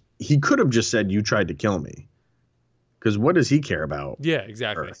he could have just said you tried to kill me, because what does he care about? Yeah,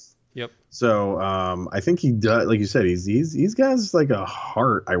 exactly. Earth? Yep. So I think he does, like you said, he's got like a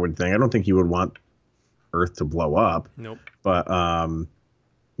heart. I would think. I don't think he would want Earth to blow up. Nope. But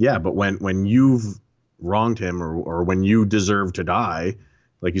but when you've wronged him or when you deserve to die,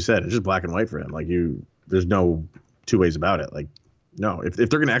 like you said, it's just black and white for him. Like there's no two ways about it. Like no, if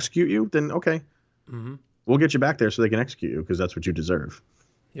they're gonna execute you, then okay. Mm-hmm. We'll get you back there so they can execute you because that's what you deserve.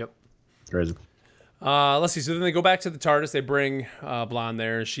 Yep. Crazy. Let's see. So then they go back to the TARDIS. They bring Blonde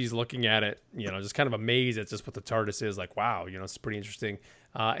there. She's looking at it, just kind of amazed at just what the TARDIS is. Like, wow, it's pretty interesting.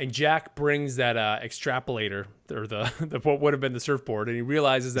 And Jack brings that extrapolator, or the what would have been the surfboard, and he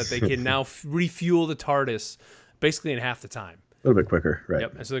realizes that they can now refuel the TARDIS basically in half the time. A little bit quicker, right?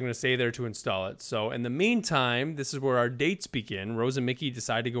 Yep. And so they're going to stay there to install it. So in the meantime, this is where our dates begin. Rose and Mickey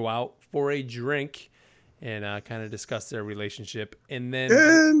decide to go out for a drink and kind of discuss their relationship. And then...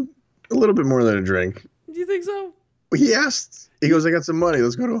 And a little bit more than a drink. Do you think so? He asked. He goes, I got some money.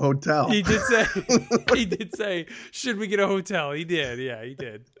 Let's go to a hotel. He did say, should we get a hotel? He did. Yeah, he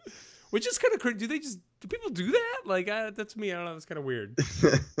did. Which is kind of crazy. Do people do that? Like, that's me. I don't know. That's kind of weird.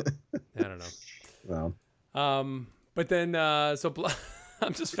 I don't know. Wow. But then, I'm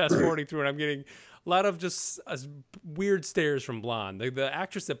just fast forwarding through it. I'm getting a lot of just weird stares from Blonde. The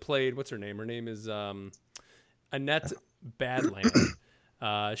actress that played, what's her name? Her name is Annette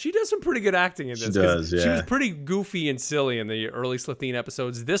Badland. She does some pretty good acting in this. She does, yeah. She was pretty goofy and silly in the early Slitheen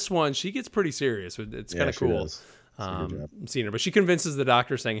episodes. This one, she gets pretty serious. It's kind of cool. Seeing her, but she convinces the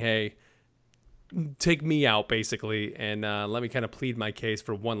doctor, saying, "Hey, take me out, basically, and let me kind of plead my case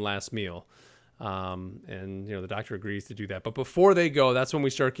for one last meal." And the doctor agrees to do that. But before they go, that's when we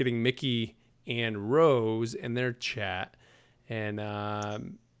start getting Mickey and Rose in their chat. And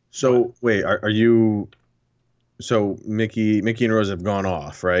wait, are you? So Mickey and Rose have gone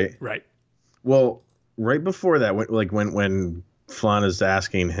off, right? Right. Well, right before that, when Flan is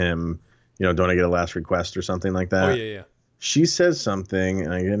asking him, don't I get a last request or something like that? Oh yeah. She says something,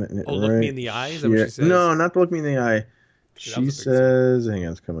 and I get it. Look me in the eye. Is that what she says? No, not to look me in the eye. She says, hang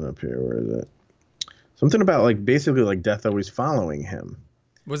on, it's coming up here. Where is it? Something about basically death always following him.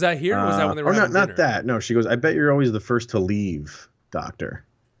 Was that here? Or was that when they were having dinner? Not that. No, she goes, I bet you're always the first to leave, Doctor.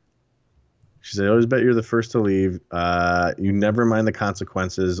 She said, I always bet you're the first to leave. You never mind the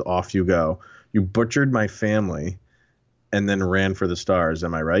consequences. Off you go. You butchered my family and then ran for the stars.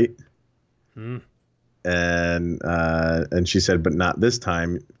 Am I right? And she said, but not this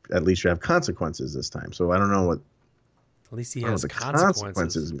time. At least you have consequences this time. So I don't know what. At least he I don't know has what the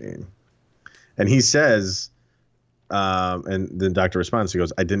consequences. mean. And he says, and the doctor responds. He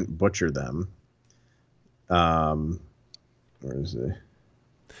goes, "I didn't butcher them." Where is he?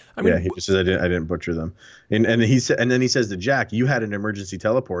 I mean, yeah, he just says, "I didn't butcher them." And he said, and then he says to Jack, "You had an emergency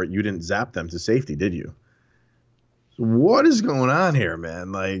teleport. You didn't zap them to safety, did you?" So what is going on here,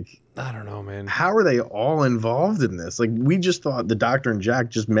 man? Like, I don't know, man. how are they all involved in this? Like, we just thought the doctor and Jack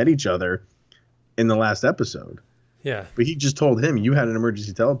just met each other in the last episode. Yeah. But he just told him, you had an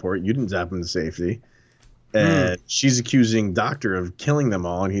emergency teleport. You didn't zap him to safety. And she's accusing Doctor of killing them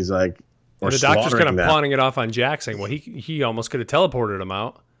all. And he's like, or the doctor's kind of them. pawning it off on Jack, saying, well, he almost could have teleported him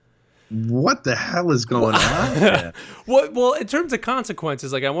out. What the hell is going on there? Well, in terms of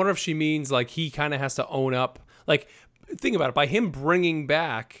consequences, like, I wonder if she means, like, he kind of has to own up. Like, think about it. By him bringing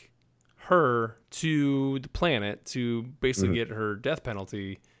back her to the planet to basically get her death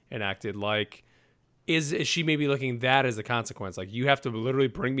penalty enacted, like, is she maybe looking at that as a consequence? Like, you have to literally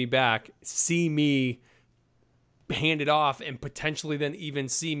bring me back, see me hand it off, and potentially then even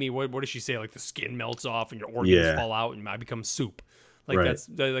see me. What does she say? Like, the skin melts off and your organs fall out and I become soup. Like, that's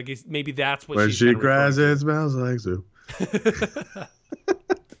like, maybe that's what when she's she cries, it smells like soup.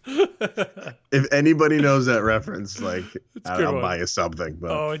 If anybody knows that reference, like, I'll buy you something.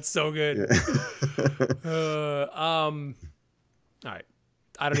 But... Oh, it's so good. Yeah. All right.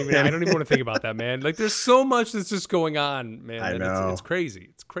 I don't even want to think about that, man. Like, there's so much that's just going on, man. I know. It's crazy.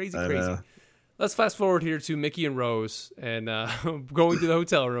 It's crazy. Let's fast forward here to Mickey and Rose and going to the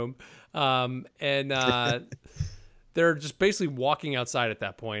hotel room. They're just basically walking outside at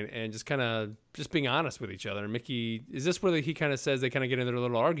that point and just kind of just being honest with each other. And Mickey, is this where he kind of says they kind of get into their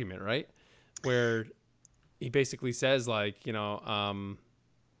little argument, right? Where he basically says, like, you know,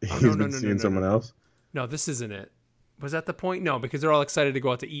 he's been seeing someone else? No, this isn't it. Was that the point? No, because they're all excited to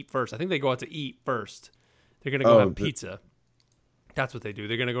go out to eat first. I think they go out to eat first. They're going to go have pizza. That's what they do.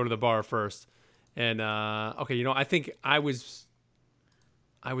 They're going to go to the bar first. And, okay, you know, I think I was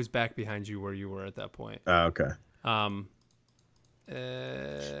back behind you where you were at that point. Okay. Well,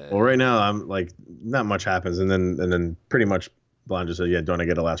 right now I'm like, not much happens. And then pretty much Blonde just said, yeah, don't I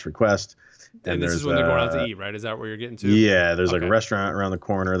get a last request? And this is when they're going out to eat, right? Is that where you're getting to? Yeah, there's like a restaurant around the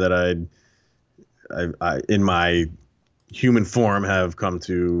corner that I in my human form have come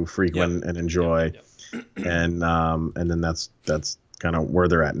to frequent and enjoy. And then that's kind of where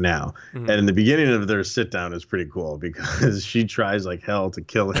they're at now. And in the beginning of their sit down is pretty cool because she tries like hell to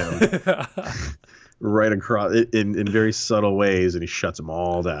kill him right across in very subtle ways, and he shuts them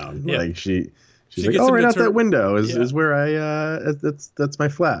all down. Like she's like, oh, right out that window is where that's my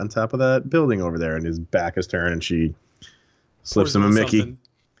flat on top of that building over there, and his back is turned, and she slips him a Mickey. Something.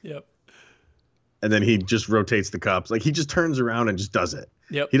 Yep. And then he just rotates the cups. Like, he just turns around and just does it.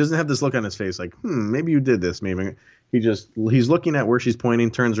 Yep. He doesn't have this look on his face like, maybe you did this. Maybe he's looking at where she's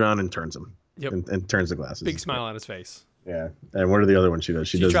pointing, turns around and turns him. Yep. And turns the glasses. Big smile on his face. Yeah. And what are the other ones she does?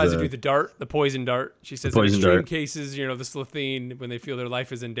 She tries to do the poison dart. She says in extreme cases, you know, the Slitheen, when they feel their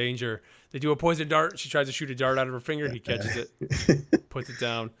life is in danger, they do a poison dart. She tries to shoot a dart out of her finger. He catches it, puts it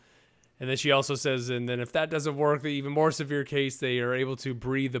down. And then she also says, and then if that doesn't work, the even more severe case, they are able to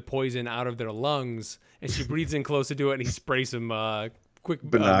breathe the poison out of their lungs. And she breathes in close to do it, and he sprays some quick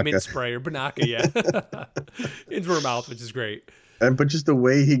mint spray or Banaka, into her mouth, which is great. But just the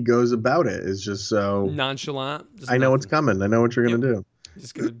way he goes about it is just so nonchalant. I know what's coming. I know what you're going to do.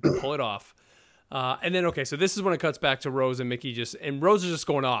 Just going to pull it off. And then, okay, so this is when it cuts back to Rose and Mickey and Rose is just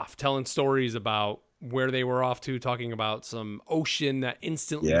going off, telling stories about where they were off to, talking about some ocean that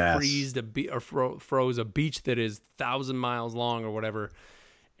instantly froze a beach that is 1,000 miles long or whatever.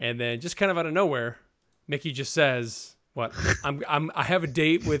 And then just kind of out of nowhere, Mickey just says, "What? I have a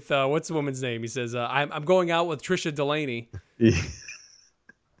date with what's the woman's name?" He says, "I'm going out with Trisha Delaney." Yeah.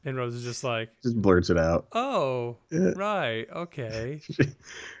 And Rose is just like, just blurts it out. Oh, right, okay.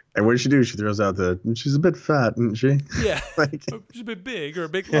 And what does she do? She throws out she's a bit fat, isn't she? Yeah, like, she's a bit big or a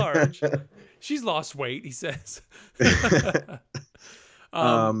bit large. She's lost weight, he says. But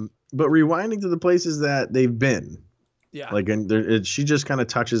rewinding to the places that they've been. Yeah. Like, she just kind of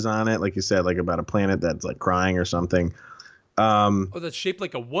touches on it, like you said, like about a planet that's like crying or something. That's shaped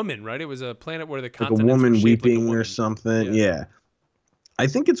like a woman, right? It was a planet where the continents like a woman weeping like a woman. Or something. Yeah. I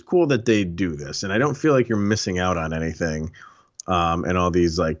think it's cool that they do this, and I don't feel like you're missing out on anything. And all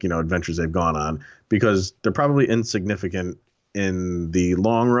these, like, you know, adventures they've gone on, because they're probably insignificant in the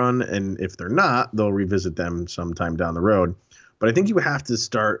long run, and if they're not, they'll revisit them sometime down the road. But I think you have to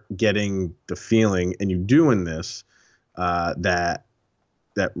start getting the feeling, and you do in this, that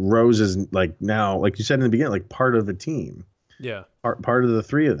that Rose is like now, like you said in the beginning, like part of a team. Yeah. Part of the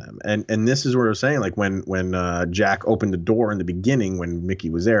three of them. And this is what I was saying, like when Jack opened the door in the beginning when Mickey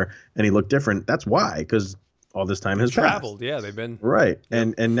was there and he looked different, that's why, because all this time has traveled. passed. Yeah, they've been right.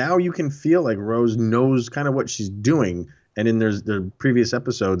 Yep. And now you can feel like Rose knows kind of what she's doing. And in the previous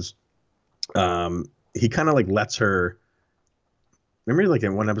episodes, he kind of like lets her. Remember, like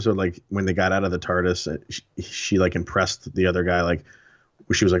in one episode, like when they got out of the TARDIS, she like impressed the other guy, like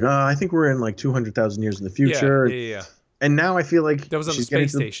she was like, "Oh, I think we're in like 200,000 years in the future." Yeah. And now I feel like that was on the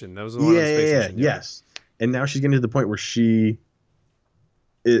space station. That was on the space station. Yes. And now she's getting to the point where she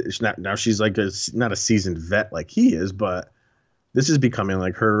is not. Now she's like not a seasoned vet like he is, but this is becoming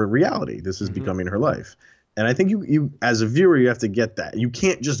like her reality. This is becoming her life. And I think you as a viewer, you have to get that. You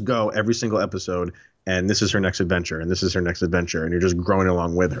can't just go every single episode and this is her next adventure and this is her next adventure and you're just growing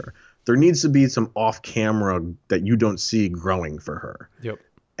along with her. There needs to be some off camera that you don't see growing for her. Yep.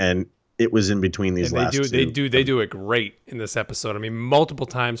 And it was in between these last two. They do it great in this episode. I mean, multiple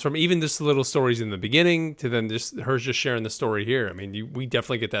times, from even just little stories in the beginning to then just her just sharing the story here. I mean, we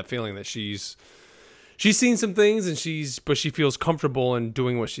definitely get that feeling that she's seen some things and but she feels comfortable in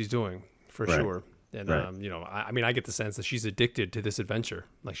doing what she's doing for sure. And I mean, I get the sense that she's addicted to this adventure.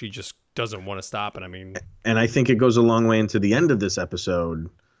 Like she just doesn't want to stop. And I mean, and I think it goes a long way into the end of this episode,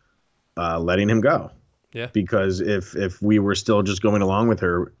 letting him go. Yeah. Because if we were still just going along with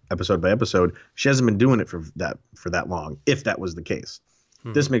her episode by episode, she hasn't been doing it for that long. If that was the case,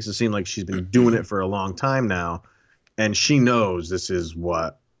 this makes it seem like she's been doing it for a long time now, and she knows this is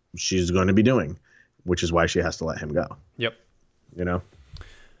what she's going to be doing, which is why she has to let him go. Yep. You know.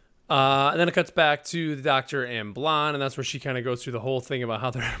 And then it cuts back to the Doctor and Blonde, and that's where she kind of goes through the whole thing about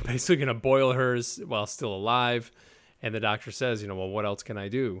how they're basically going to boil hers while still alive. And the Doctor says, well, what else can I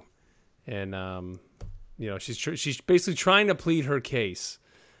do? And she's basically trying to plead her case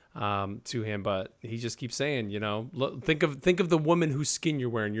to him, but he just keeps saying, look, think of the woman whose skin you're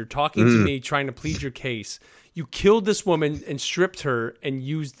wearing. You're talking to me, trying to plead your case. You killed this woman and stripped her and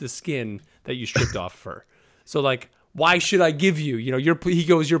used the skin that you stripped off of her. So like, why should I give you? He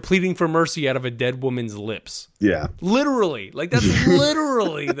goes, you're pleading for mercy out of a dead woman's lips. Yeah, literally, like that's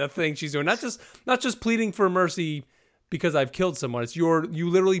literally the thing she's doing. Not just pleading for mercy because I've killed someone. It's you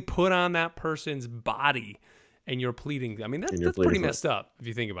literally put on that person's body and you're pleading. I mean, that's pretty messed up if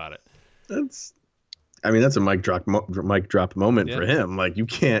you think about it. That's a mic drop moment for him. Like you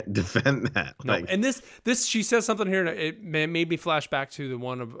can't defend that. No, like, and this she says something here, and it made me flash back to the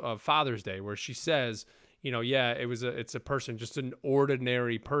one of Father's Day where she says, it's a person, just an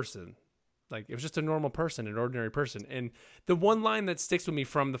ordinary person. Like it was just a normal person, an ordinary person. And the one line that sticks with me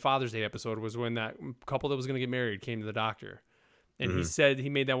from the Father's Day episode was when that couple that was going to get married came to the Doctor. And he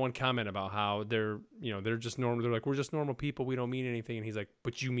made that one comment about how they're just normal. They're like, we're just normal people. We don't mean anything. And he's like,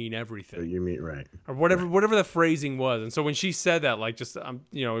 but you mean everything. You mean right. Or whatever the phrasing was. And so when she said that, like just,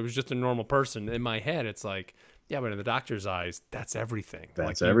 it was just a normal person in my head, it's like, yeah, but in the Doctor's eyes, that's everything.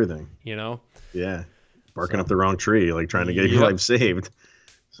 That's everything. Yeah. Barking up the wrong tree, like trying to get your life saved.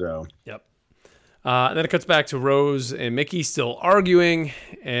 So. Yep. And then it cuts back to Rose and Mickey still arguing.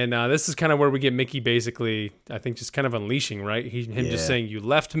 And this is kind of where we get Mickey basically, I think, just kind of unleashing, right? Him just saying, you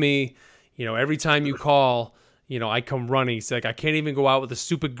left me. Every time you call, I come running. He's like, I can't even go out with a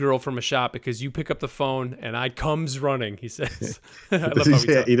stupid girl from a shop because you pick up the phone and I comes running, he says. I love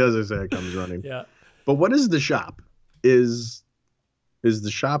how he does say it comes running. Yeah. But what is the shop? Is the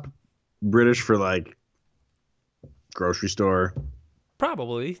shop British for like grocery store?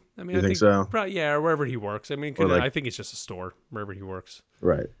 Probably. I mean, I think so. Or wherever he works. I mean, I think it's just a store wherever he works.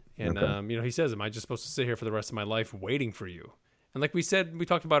 Right. And he says, "Am I just supposed to sit here for the rest of my life waiting for you?" And like we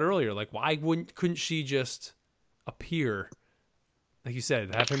talked about earlier, like why couldn't she just appear? Like you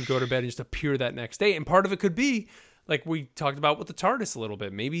said, have him go to bed and just appear that next day. And part of it could be like we talked about with the TARDIS a little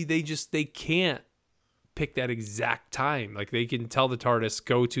bit. Maybe they can't pick that exact time. Like they can tell the TARDIS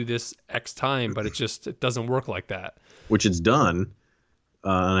go to this X time, but it doesn't work like that. Which it's done.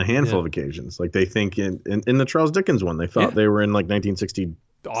 On a handful of occasions. Like they think in the Charles Dickens one, they thought they were in like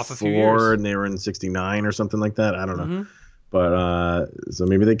 1964 off a few years. And they were in 69 or something like that. I don't know. But so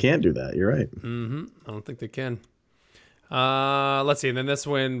maybe they can't do that. You're right. I don't think they can. Let's see. And then that's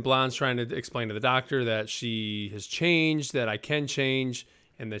when Blonde's trying to explain to the Doctor that she has changed, that I can change,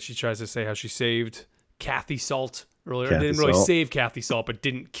 and that she tries to say how she saved Kathy Salt earlier. Didn't really save Kathy Salt, but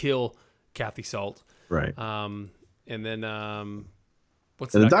didn't kill Kathy Salt. Right. And then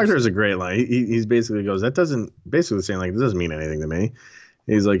the Doctor is a great line. He's basically goes, that doesn't, basically saying like, this doesn't mean anything to me.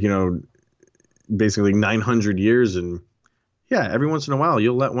 He's like, basically 900 years. And yeah, every once in a while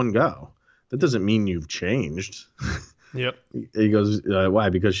you'll let one go. That doesn't mean you've changed. Yep. He goes, why?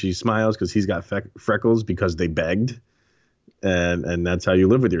 Because she smiles, because he's got freckles, because they begged, and that's how you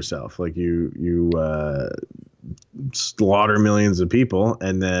live with yourself. Like you slaughter millions of people,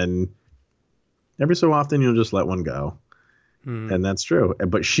 and then every so often you'll just let one go, and that's true.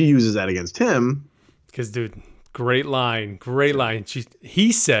 But she uses that against him. Because, dude, great line.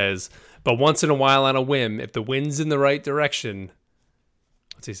 He says, but once in a while on a whim, if the wind's in the right direction,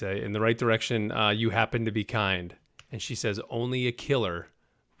 what's he say? In the right direction, you happen to be kind. And she says, only a killer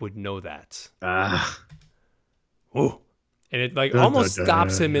would know that. Ooh. And it almost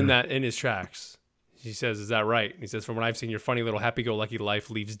stops him in his tracks. She says, is that right? And he says, from what I've seen, your funny little happy-go-lucky life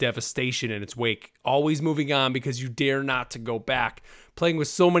leaves devastation in its wake. Always moving on because you dare not to go back. Playing with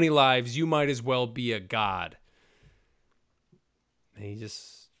so many lives, you might as well be a god. And he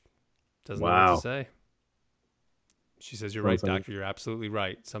just doesn't know what to say. She says, you're right, doctor. You're absolutely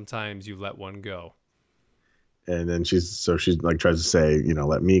right. Sometimes you let one go. And then she's like tries to say,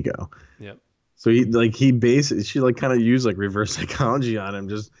 let me go. Yep. So she like kind of used like reverse psychology on him.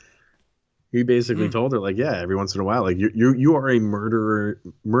 He basically told her, like, yeah, every once in a while, like you are a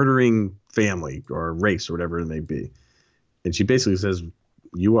murdering family or race or whatever it may be. And she basically says,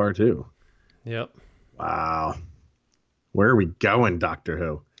 you are too. Yep. Wow. Where are we going, Doctor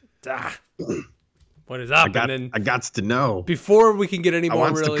Who? What is up? I got to know. Before we can get any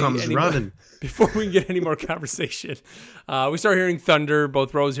more running. Before we can get any more conversation, we start hearing thunder.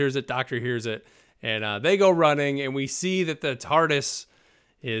 Both Rose hears it, Doctor hears it, and they go running, and we see that the TARDIS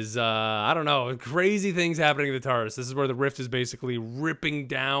is, I don't know, crazy things happening in the TARDIS. This is where the rift is basically ripping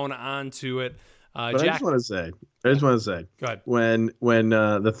down onto it. But Jack, I just want to say, go ahead. When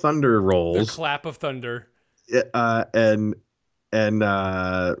the thunder rolls, the clap of thunder, and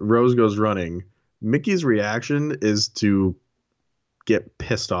Rose goes running, Mickey's reaction is to get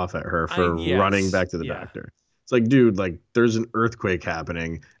pissed off at her for running back to the doctor. It's like, dude, like there's an earthquake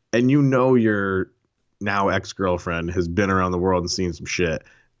happening, and your now ex-girlfriend has been around the world and seen some shit,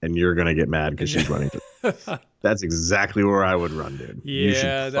 and you're gonna get mad because she's running. That's exactly where I would run, dude.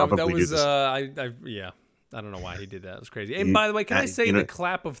 Yeah, that was I don't know why he did that. It was crazy. And by the way, can I say the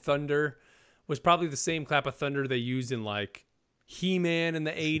clap of thunder was probably the same clap of thunder they used in like He-Man in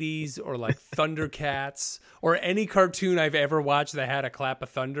the 80s or like Thundercats or any cartoon I've ever watched that had a clap of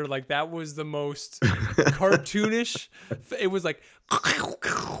thunder. Like that was the most cartoonish. It was like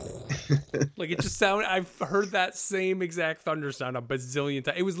it just sounded, I've heard that same exact thunder sound a bazillion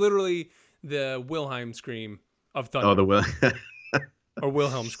times. It was literally the Wilhelm scream of thunder. Oh, the or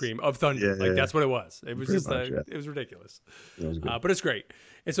Wilhelm scream of thunder. That's what it was. It was pretty just much, it was ridiculous. It was good. But it's great.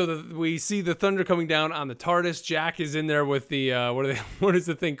 And so we see the thunder coming down on the TARDIS. Jack is in there with the what is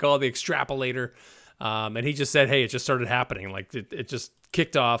the thing called? The extrapolator. And he just said, hey, it just started happening. Like it just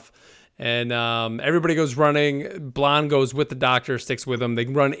kicked off. And everybody goes running. Blonde goes with the doctor, sticks with him. They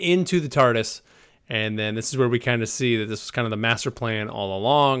run into the TARDIS. And then this is where we kind of see that this was kind of the master plan all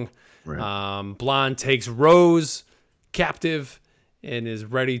along. Right. Blonde takes Rose captive and is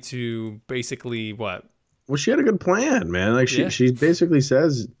ready to basically what? Well, she had a good plan, man. Like she basically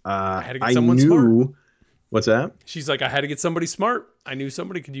says, I had to get someone smart. What's that? She's like, I had to get somebody smart. I knew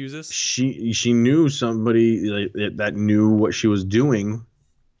somebody could use this. She knew somebody that knew what she was doing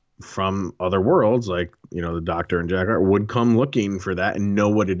from other worlds, like the Doctor and Jack would come looking for that and know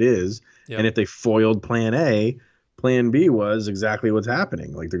what it is. Yep. And if they foiled Plan A, Plan B was exactly what's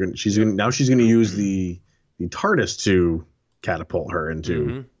happening. Like she's gonna use the TARDIS to catapult her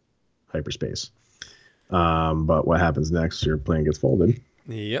into hyperspace. But what happens next? Your plan gets folded.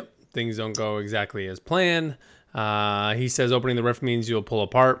 Yep. Things don't go exactly as planned. He says opening the rift means you'll pull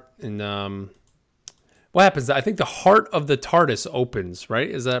apart. And what happens? I think the heart of the TARDIS opens, right?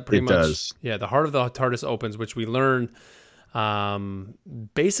 Is that pretty much? It does. Yeah, the heart of the TARDIS opens, which we learn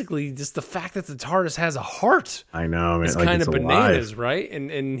basically just the fact that the TARDIS has a heart. I know, man. It's like kind of bananas, right?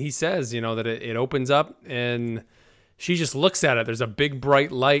 And he says, that it opens up and she just looks at it. There's a big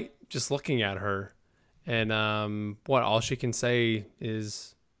bright light just looking at her. And all she can say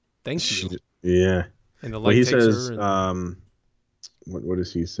is thank you. Yeah. And the light he says, what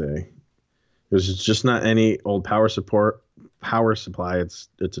does he say? It's just not any old power supply. It's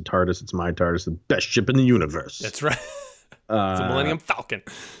a TARDIS. It's my TARDIS, the best ship in the universe. That's right. It's a Millennium Falcon.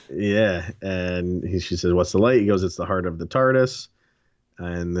 Yeah. And she says, what's the light? He goes, it's the heart of the TARDIS.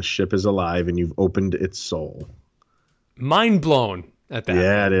 And the ship is alive and you've opened its soul. Mind blown at that.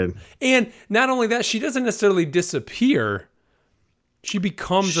 Yeah, dude. And not only that, she doesn't necessarily disappear. She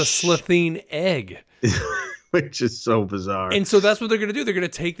becomes a Slitheen egg. Which is so bizarre. And so that's what they're going to do. They're going to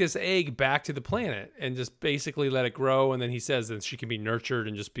take this egg back to the planet and just basically let it grow. And then he says that she can be nurtured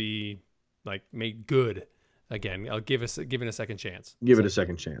and just be like made good. again. I'll give it a second chance. Give it a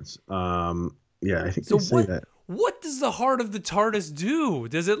second chance. Yeah, I think So they say that. what does the heart of the TARDIS do?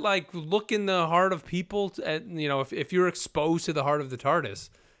 Does it like look in the heart of people? If you're exposed to the heart of the TARDIS,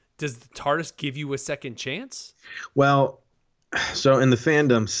 does the TARDIS give you a second chance? Well, so in the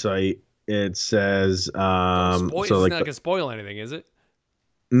fandom site, it says, It's not like gonna spoil anything, is it?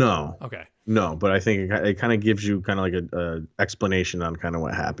 no, Okay. no, but I think it kind of gives you kind of like a explanation on kind of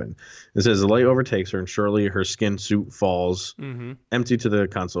what happened. It says the light overtakes her, and surely her skin suit falls empty to the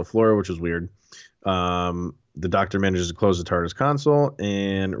console floor, which is weird. The Doctor manages to close the TARDIS console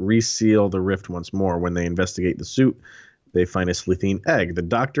and reseal the rift once more. When they investigate the suit, they find a slitheen egg. The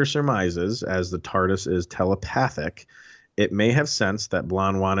Doctor surmises, as the TARDIS is telepathic, it may have sensed that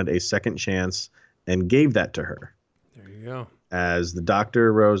Blonde wanted a second chance and gave that to her. There you go. As the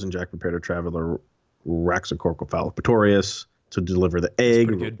Doctor, Rose, and Jack prepare to travel to Raxacoricophallus Pretorius to deliver the egg.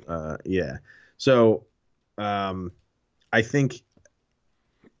 That's pretty good. Yeah. So I think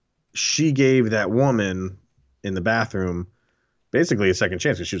she gave that woman in the bathroom basically a second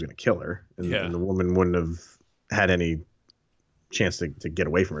chance because she was going to kill her. And the woman wouldn't have had any chance to get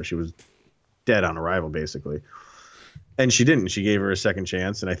away from her. She was dead on arrival, basically. And she didn't. She gave her a second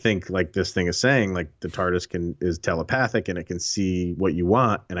chance. And I think, like this thing is saying, like the TARDIS is telepathic and it can see what you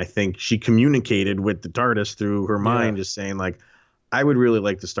want. And I think she communicated with the TARDIS through her mind, just saying, like, I would really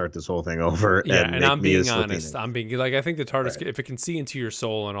like to start this whole thing over. Yeah, and I'm being honest. I think the TARDIS, if it can see into your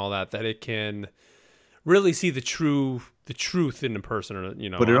soul and all that it can really see the truth in a person, or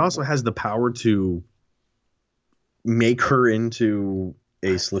But it also has the power to make her into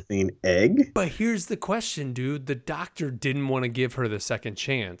a slitheen egg. But here's the question, dude. The Doctor didn't want to give her the second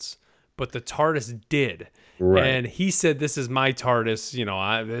chance, but the TARDIS did. Right. And he said, "This is my TARDIS.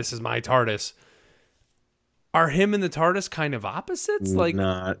 This is my TARDIS." Are him and the TARDIS kind of opposites? Like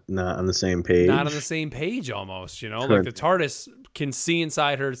not on the same page. Not on the same page, almost. Like the TARDIS can see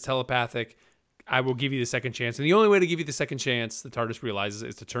inside her. It's telepathic. I will give you the second chance, and the only way to give you the second chance, the TARDIS realizes,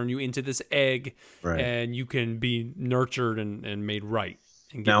 is to turn you into this egg, and you can be nurtured and made right.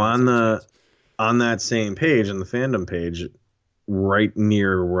 Now on that same page, on the fandom page, right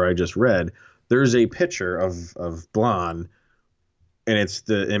near where I just read, there's a picture of Blonde, and it's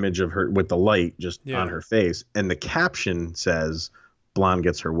the image of her with the light just on her face, and the caption says, "Blonde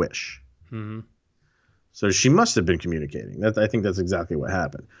gets her wish." Mm-hmm. So she must have been communicating. I think that's exactly what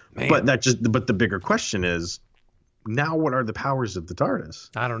happened. Man. But the bigger question is, now what are the powers of the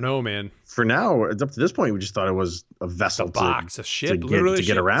TARDIS? I don't know, man. For now, up to this point, we just thought it was a vessel, a box, a ship, to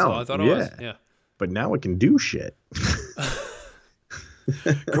get around. So I thought it was. Yeah. But now it can do shit.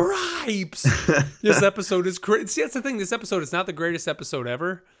 Gripes. This episode is great. See, that's the thing. This episode is not the greatest episode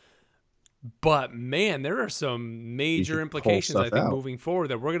ever. But man, there are some major implications, I think, moving forward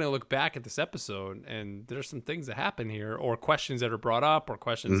that we're going to look back at this episode, and there's some things that happen here, or questions that are brought up, or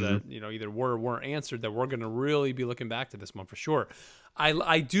questions that either were or weren't answered, that we're going to really be looking back to this one for sure.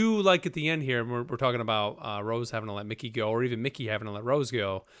 I do like at the end here, we're talking about Rose having to let Mickey go, or even Mickey having to let Rose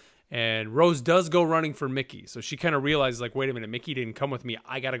go, and Rose does go running for Mickey, so she kind of realizes, like, wait a minute, Mickey didn't come with me.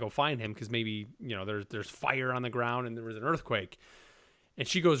 I got to go find him because maybe there's fire on the ground and there was an earthquake. And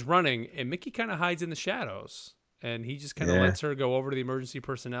she goes running, and Mickey kind of hides in the shadows. And he just kind of lets her go over to the emergency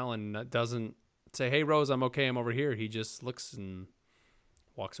personnel and doesn't say, "Hey, Rose, I'm okay. I'm over here." He just looks and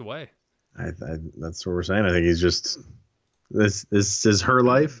walks away. That's what we're saying. I think he's just, this is her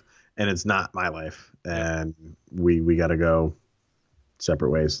life, and it's not my life. And we got to go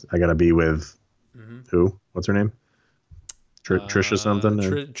separate ways. I got to be with who? What's her name? Trisha something?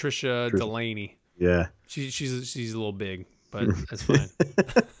 Trisha Delaney. Yeah. She's a little big. But that's fine.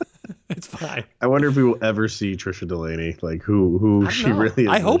 It's fine. I wonder if we will ever see Trisha Delaney, like who she really is.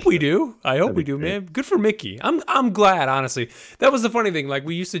 I hope we do. Man. Good for Mickey. I'm glad, honestly. That was the funny thing. Like,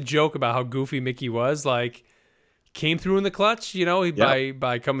 we used to joke about how goofy Mickey was. Like, came through in the clutch,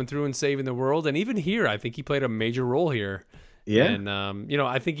 by coming through and saving the world. And even here, I think he played a major role here. Yeah. And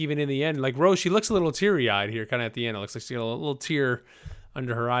I think even in the end, like Rose, she looks a little teary-eyed here, kind of at the end. It looks like she got a little tear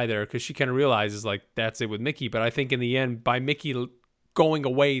under her eye there, because she kind of realizes, like, that's it with Mickey. But I think in the end, by Mickey going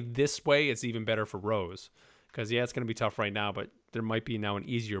away this way, it's even better for Rose, because it's going to be tough right now, but there might be now an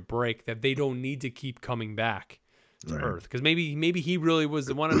easier break that they don't need to keep coming back to Earth, because maybe he really was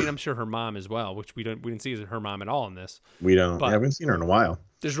the one. I mean, I'm sure her mom as well, which we didn't see as her mom at all in this. We don't. But I haven't seen her in a while.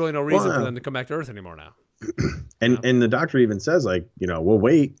 There's really no reason for them to come back to Earth anymore now. And the Doctor even says, like, we'll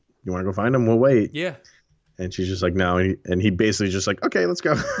wait. You want to go find him? We'll wait. Yeah. And she's just like, no. And he basically just like, okay, let's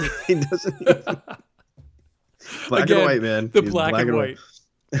go. He doesn't even... Black and white, man. The black and white.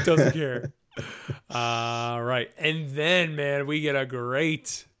 Doesn't care. Right. And then, man, we get a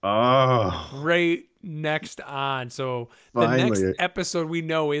great next on. So Finally. the next episode we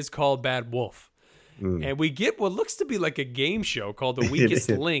know is called Bad Wolf. Mm. And we get what looks to be like a game show called The Weakest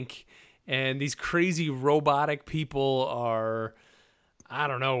Link. And these crazy robotic people are, I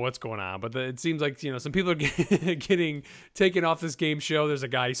don't know what's going on, but it seems like, some people are getting taken off this game show. There's a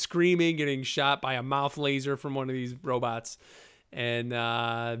guy screaming, getting shot by a mouth laser from one of these robots. And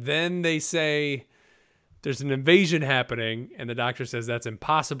then they say there's an invasion happening. And the doctor says, that's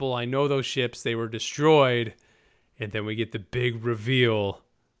impossible. I know those ships. They were destroyed. And then we get the big reveal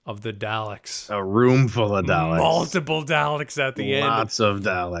of the Daleks. A room full of Daleks. Multiple Daleks at the end. Lots of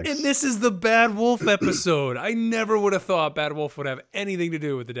Daleks. And this is the Bad Wolf episode. I never would have thought Bad Wolf would have anything to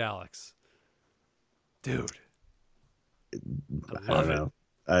do with the Daleks. Dude. I love it.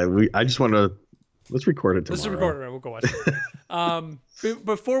 I just want to... Let's record it tomorrow. Let's record it. We'll go watch it.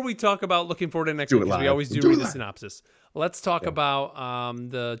 Before we talk about looking forward to next week, because we always do read the synopsis, let's talk about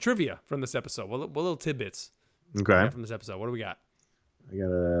the trivia from this episode. What little tidbits from this episode? What do we got? I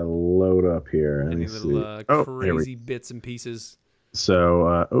gotta load up here. Any little crazy bits and pieces?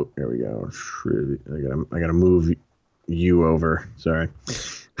 So, here we go. I gotta move you over. Sorry.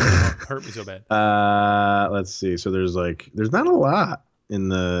 Hurt me so bad. Let's see. So there's not a lot in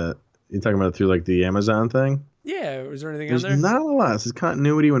the. You're talking about through like the Amazon thing? Yeah. Was there anything There's on there? not a lot. This is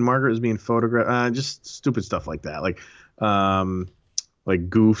continuity when Margaret is being photographed. Just stupid stuff like that. Like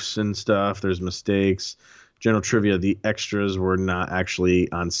goofs and stuff. There's mistakes. General trivia, the extras were not actually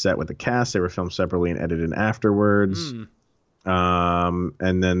on set with the cast. They were filmed separately and edited afterwards. And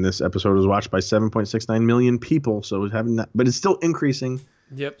then this episode was watched by 7.69 million people. So but it's still increasing.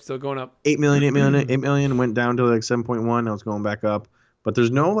 Yep, still going up. 8 million, went down to like 7.1. Now it's going back up. But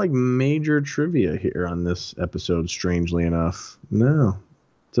there's no like major trivia here on this episode, strangely enough. No,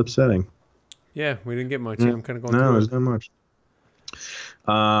 it's upsetting. Yeah, we didn't get much. I'm kind of going through it. No, there's not much.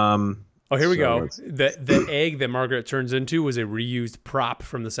 Oh, here we go. The egg that Margaret turns into was a reused prop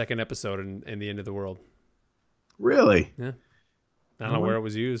from the second episode in The End of the World. Really? Yeah. I don't know where it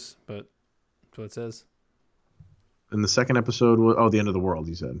was used, but that's what it says. And the second episode was The End of the World,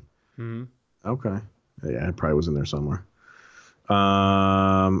 you said. Mm-hmm. Okay. Yeah, it probably was in there somewhere.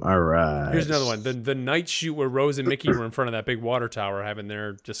 All right. Here's another one. The night shoot where Rose and Mickey were in front of that big water tower having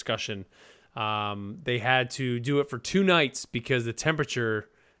their discussion. They had to do it for 2 nights because the temperature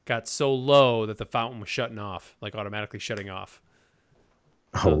got so low that the fountain was shutting off, like automatically shutting off.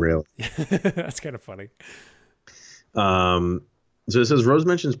 Oh, really? That's kind of funny. So it says Rose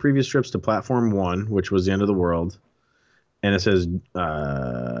mentions previous trips to Platform 1, which was the end of the world. And it says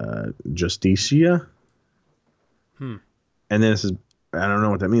Justicia. And then it says, I don't know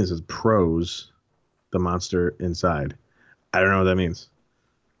what that means. It says Prose, the monster inside. I don't know what that means.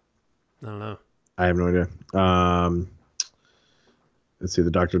 I don't know. I have no idea. Let's see.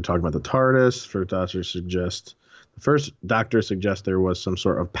 The doctor talked about the TARDIS. The first doctor suggests there was some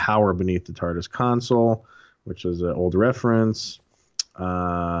sort of power beneath the TARDIS console, which is an old reference.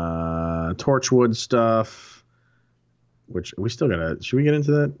 Torchwood stuff. Which we still gotta. Should we get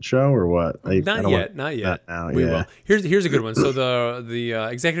into that show or what? Not yet. We will. Here's a good one. So the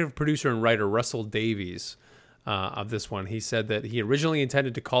executive producer and writer Russell Davies of this one, he said that he originally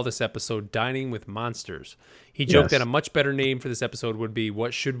intended to call this episode "Dining with Monsters." He joked that a much better name for this episode would be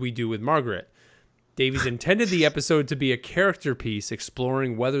 "What Should We Do with Margaret?" Davies intended the episode to be a character piece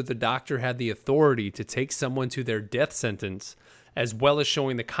exploring whether the Doctor had the authority to take someone to their death sentence, as well as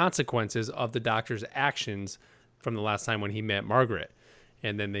showing the consequences of the Doctor's actions from the last time when he met Margaret.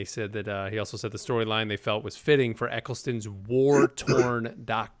 And then they said that he also said the storyline they felt was fitting for Eccleston's war-torn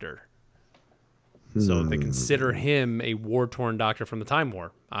Doctor. So they consider him a war-torn Doctor from the Time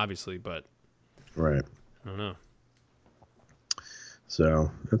War, obviously, but right. I don't know.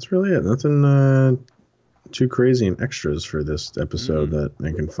 So that's really it. Nothing too crazy and extras for this episode that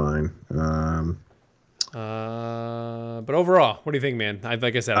I can find. But overall, what do you think, man?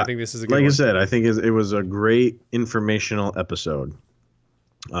 Like I said, I think this is a good one. Like I said, I think it was a great informational episode.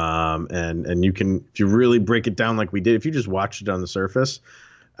 And you can, if you really break it down like we did, if you just watched it on the surface,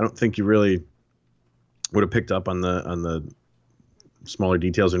 I don't think you really would have picked up on the smaller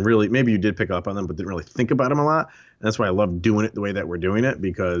details, and really maybe you did pick up on them but didn't really think about them a lot. And that's why I love doing it the way that we're doing it,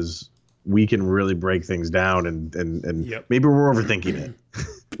 because we can really break things down and maybe we're overthinking it.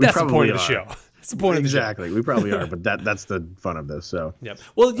 That's the point of the show. That's the point exactly. of the show. We probably are, but that's the fun of this. So yeah.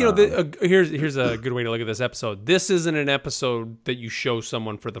 Well, here's a good way to look at this episode. This isn't an episode that you show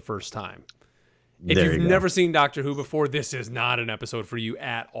someone for the first time. If you've never seen Doctor Who before, this is not an episode for you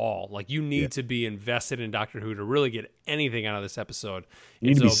at all. Like, you need to be invested in Doctor Who to really get anything out of this episode. You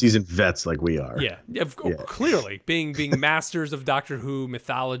need to be seasoned vets like we are. Yeah. Clearly, being masters of Doctor Who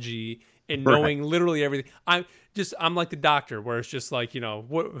mythology and knowing literally everything. I'm like the doctor, where it's just like,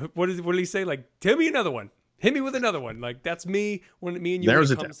 what did he say? Like, tell me another one. Hit me with another one. Like, that's me when me and you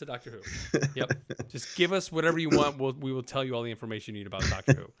when it comes to Doctor Who. Yep. Just give us whatever you want. We will tell you all the information you need about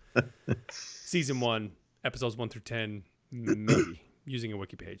Doctor Who. Season 1, episodes 1 through 10, maybe using a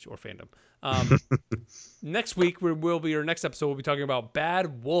wiki page or fandom. Next week our next episode. We'll be talking about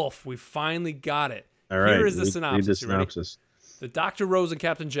Bad Wolf. We finally got it. All right. Here is the synopsis. Read the synopsis. The Dr. Rose and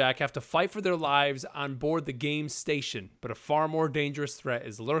Captain Jack have to fight for their lives on board the game's station, but a far more dangerous threat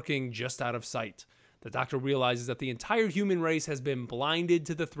is lurking just out of sight. The Doctor realizes that the entire human race has been blinded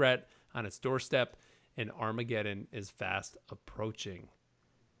to the threat on its doorstep, and Armageddon is fast approaching.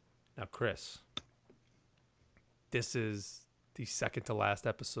 Now, Chris, this is the second to last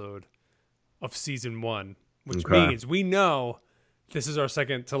episode of season 1, which means we know this is our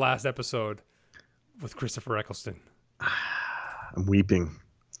second to last episode with Christopher Eccleston. I'm weeping.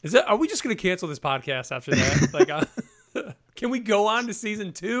 Are we just going to cancel this podcast after that? Can we go on to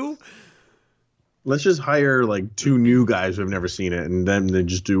season 2? Let's just hire like 2 new guys who have never seen it, and then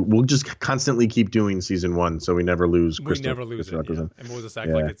we'll just constantly keep doing season 1, so we never lose. We never lose it. Yeah. And we'll just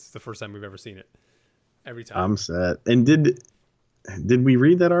act like it's the first time we've ever seen it. Every time. I'm set. And did we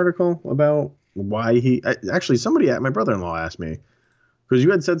read that article about why he? Actually, my brother-in-law asked me, because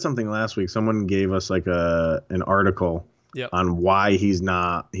you had said something last week. Someone gave us like an article on why he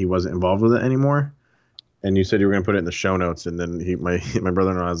wasn't involved with it anymore. And you said you were going to put it in the show notes, and then my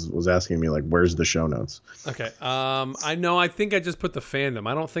brother-in-law was asking me, like, where's the show notes? Okay. I know. I think I just put the fandom.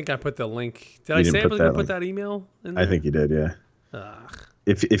 I don't think I put the link. Did I say I was going to put that email in there? I think you did, yeah. Ugh.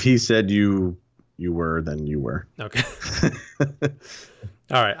 If he said you were, then you were. Okay.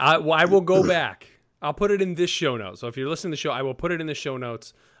 All right. I will go back. I'll put it in this show note. So if you're listening to the show, I will put it in the show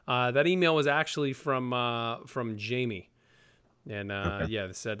notes. That email was actually from Jamie. And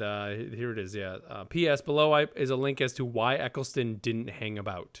it said, here it is. Yeah. P.S. Below is a link as to why Eccleston didn't hang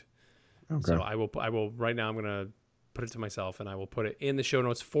about. Okay. So I will right now. I'm going to put it to myself, and I will put it in the show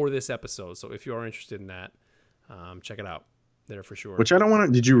notes for this episode. So if you are interested in that, check it out there for sure. Which I don't want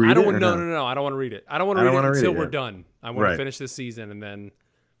to. Did you read it? No. I don't want to read it. I don't want to read it until we're done. I want to finish this season, and then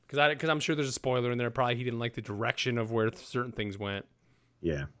because I'm sure there's a spoiler in there. Probably he didn't like the direction of where certain things went.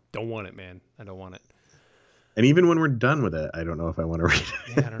 Yeah. Don't want it, man. I don't want it. And even when we're done with it, I don't know if I want to read it.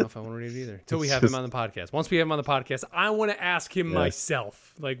 Yeah, I don't know if I want to read it either. Until we have him on the podcast. Once we have him on the podcast, I want to ask him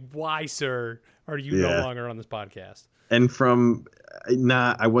myself, like, why, sir, are you no longer on this podcast? And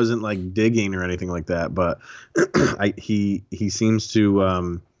I wasn't like digging or anything like that, but he seems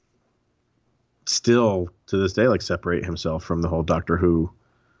to still to this day like separate himself from the whole Doctor Who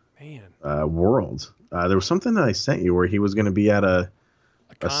world. There was something that I sent you where he was going to be at a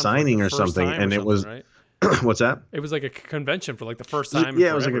signing or something, and it was. Right? What's that? It was like a convention for like the first time.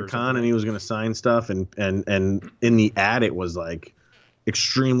 Yeah, it was like a con, and he was going to sign stuff, and in the ad it was like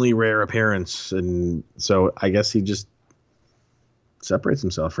extremely rare appearance, and so I guess he just separates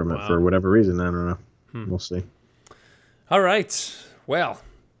himself from it for whatever reason. I don't know. We'll see. All right. Well,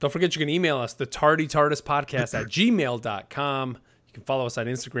 don't forget you can email us, the tardytardispodcast@gmail.com. You can follow us on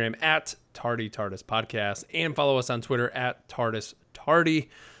Instagram at tardytardispodcast and follow us on Twitter at TardisTardy.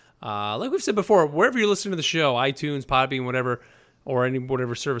 Like we've said before, wherever you're listening to the show, iTunes, Podbean, whatever, or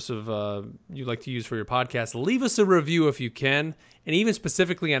whatever service of you like to use for your podcast, leave us a review if you can, and even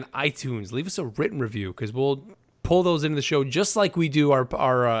specifically on iTunes, leave us a written review because we'll pull those into the show just like we do our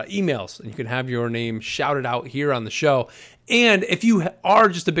emails, and you can have your name shouted out here on the show. And if you are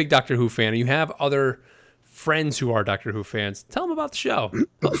just a big Doctor Who fan and you have other friends who are Doctor Who fans, tell them about the show.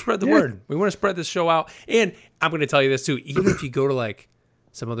 Help spread the word. We want to spread this show out. And I'm going to tell you this too, even if you go to like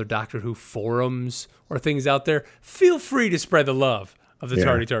some other Doctor Who forums or things out there, feel free to spread the love of the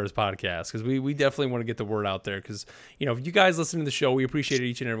Tardy TARDIS podcast, because we definitely want to get the word out there, because if you guys listen to the show, we appreciate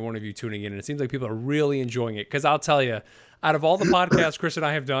each and every one of you tuning in, and it seems like people are really enjoying it, because I'll tell you, out of all the podcasts Chris and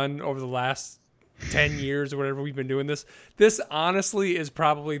I have done over the last 10 years or whatever we've been doing this honestly is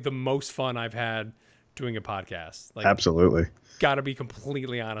probably the most fun I've had doing a podcast. Like, absolutely. Got to be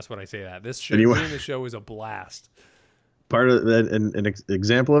completely honest when I say that. Doing the show is a blast. Part of that, an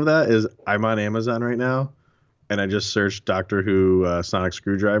example of that is I'm on Amazon right now, and I just searched Doctor Who sonic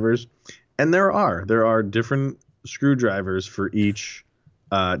screwdrivers, and there are different screwdrivers for each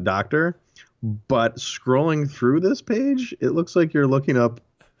Doctor, but scrolling through this page, it looks like you're looking up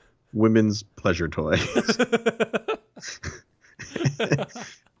women's pleasure toys.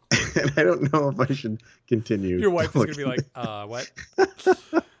 And I don't know if I should continue. Your wife is going to be like, what?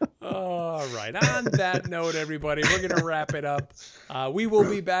 All right. On that note, everybody, we're going to wrap it up. We will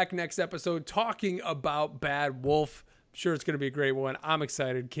be back next episode talking about Bad Wolf. Sure, it's going to be a great one. I'm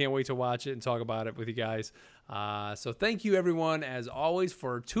excited. Can't wait to watch it and talk about it with you guys. So thank you, everyone, as always,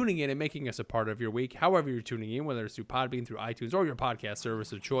 for tuning in and making us a part of your week. However you're tuning in, whether it's through Podbean, through iTunes, or your podcast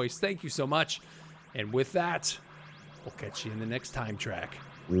service of choice, thank you so much. And with that, we'll catch you in the next time track.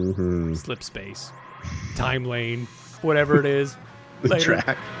 Slip space, time lane, whatever it is. The Later.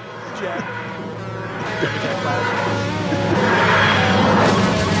 track. Jack.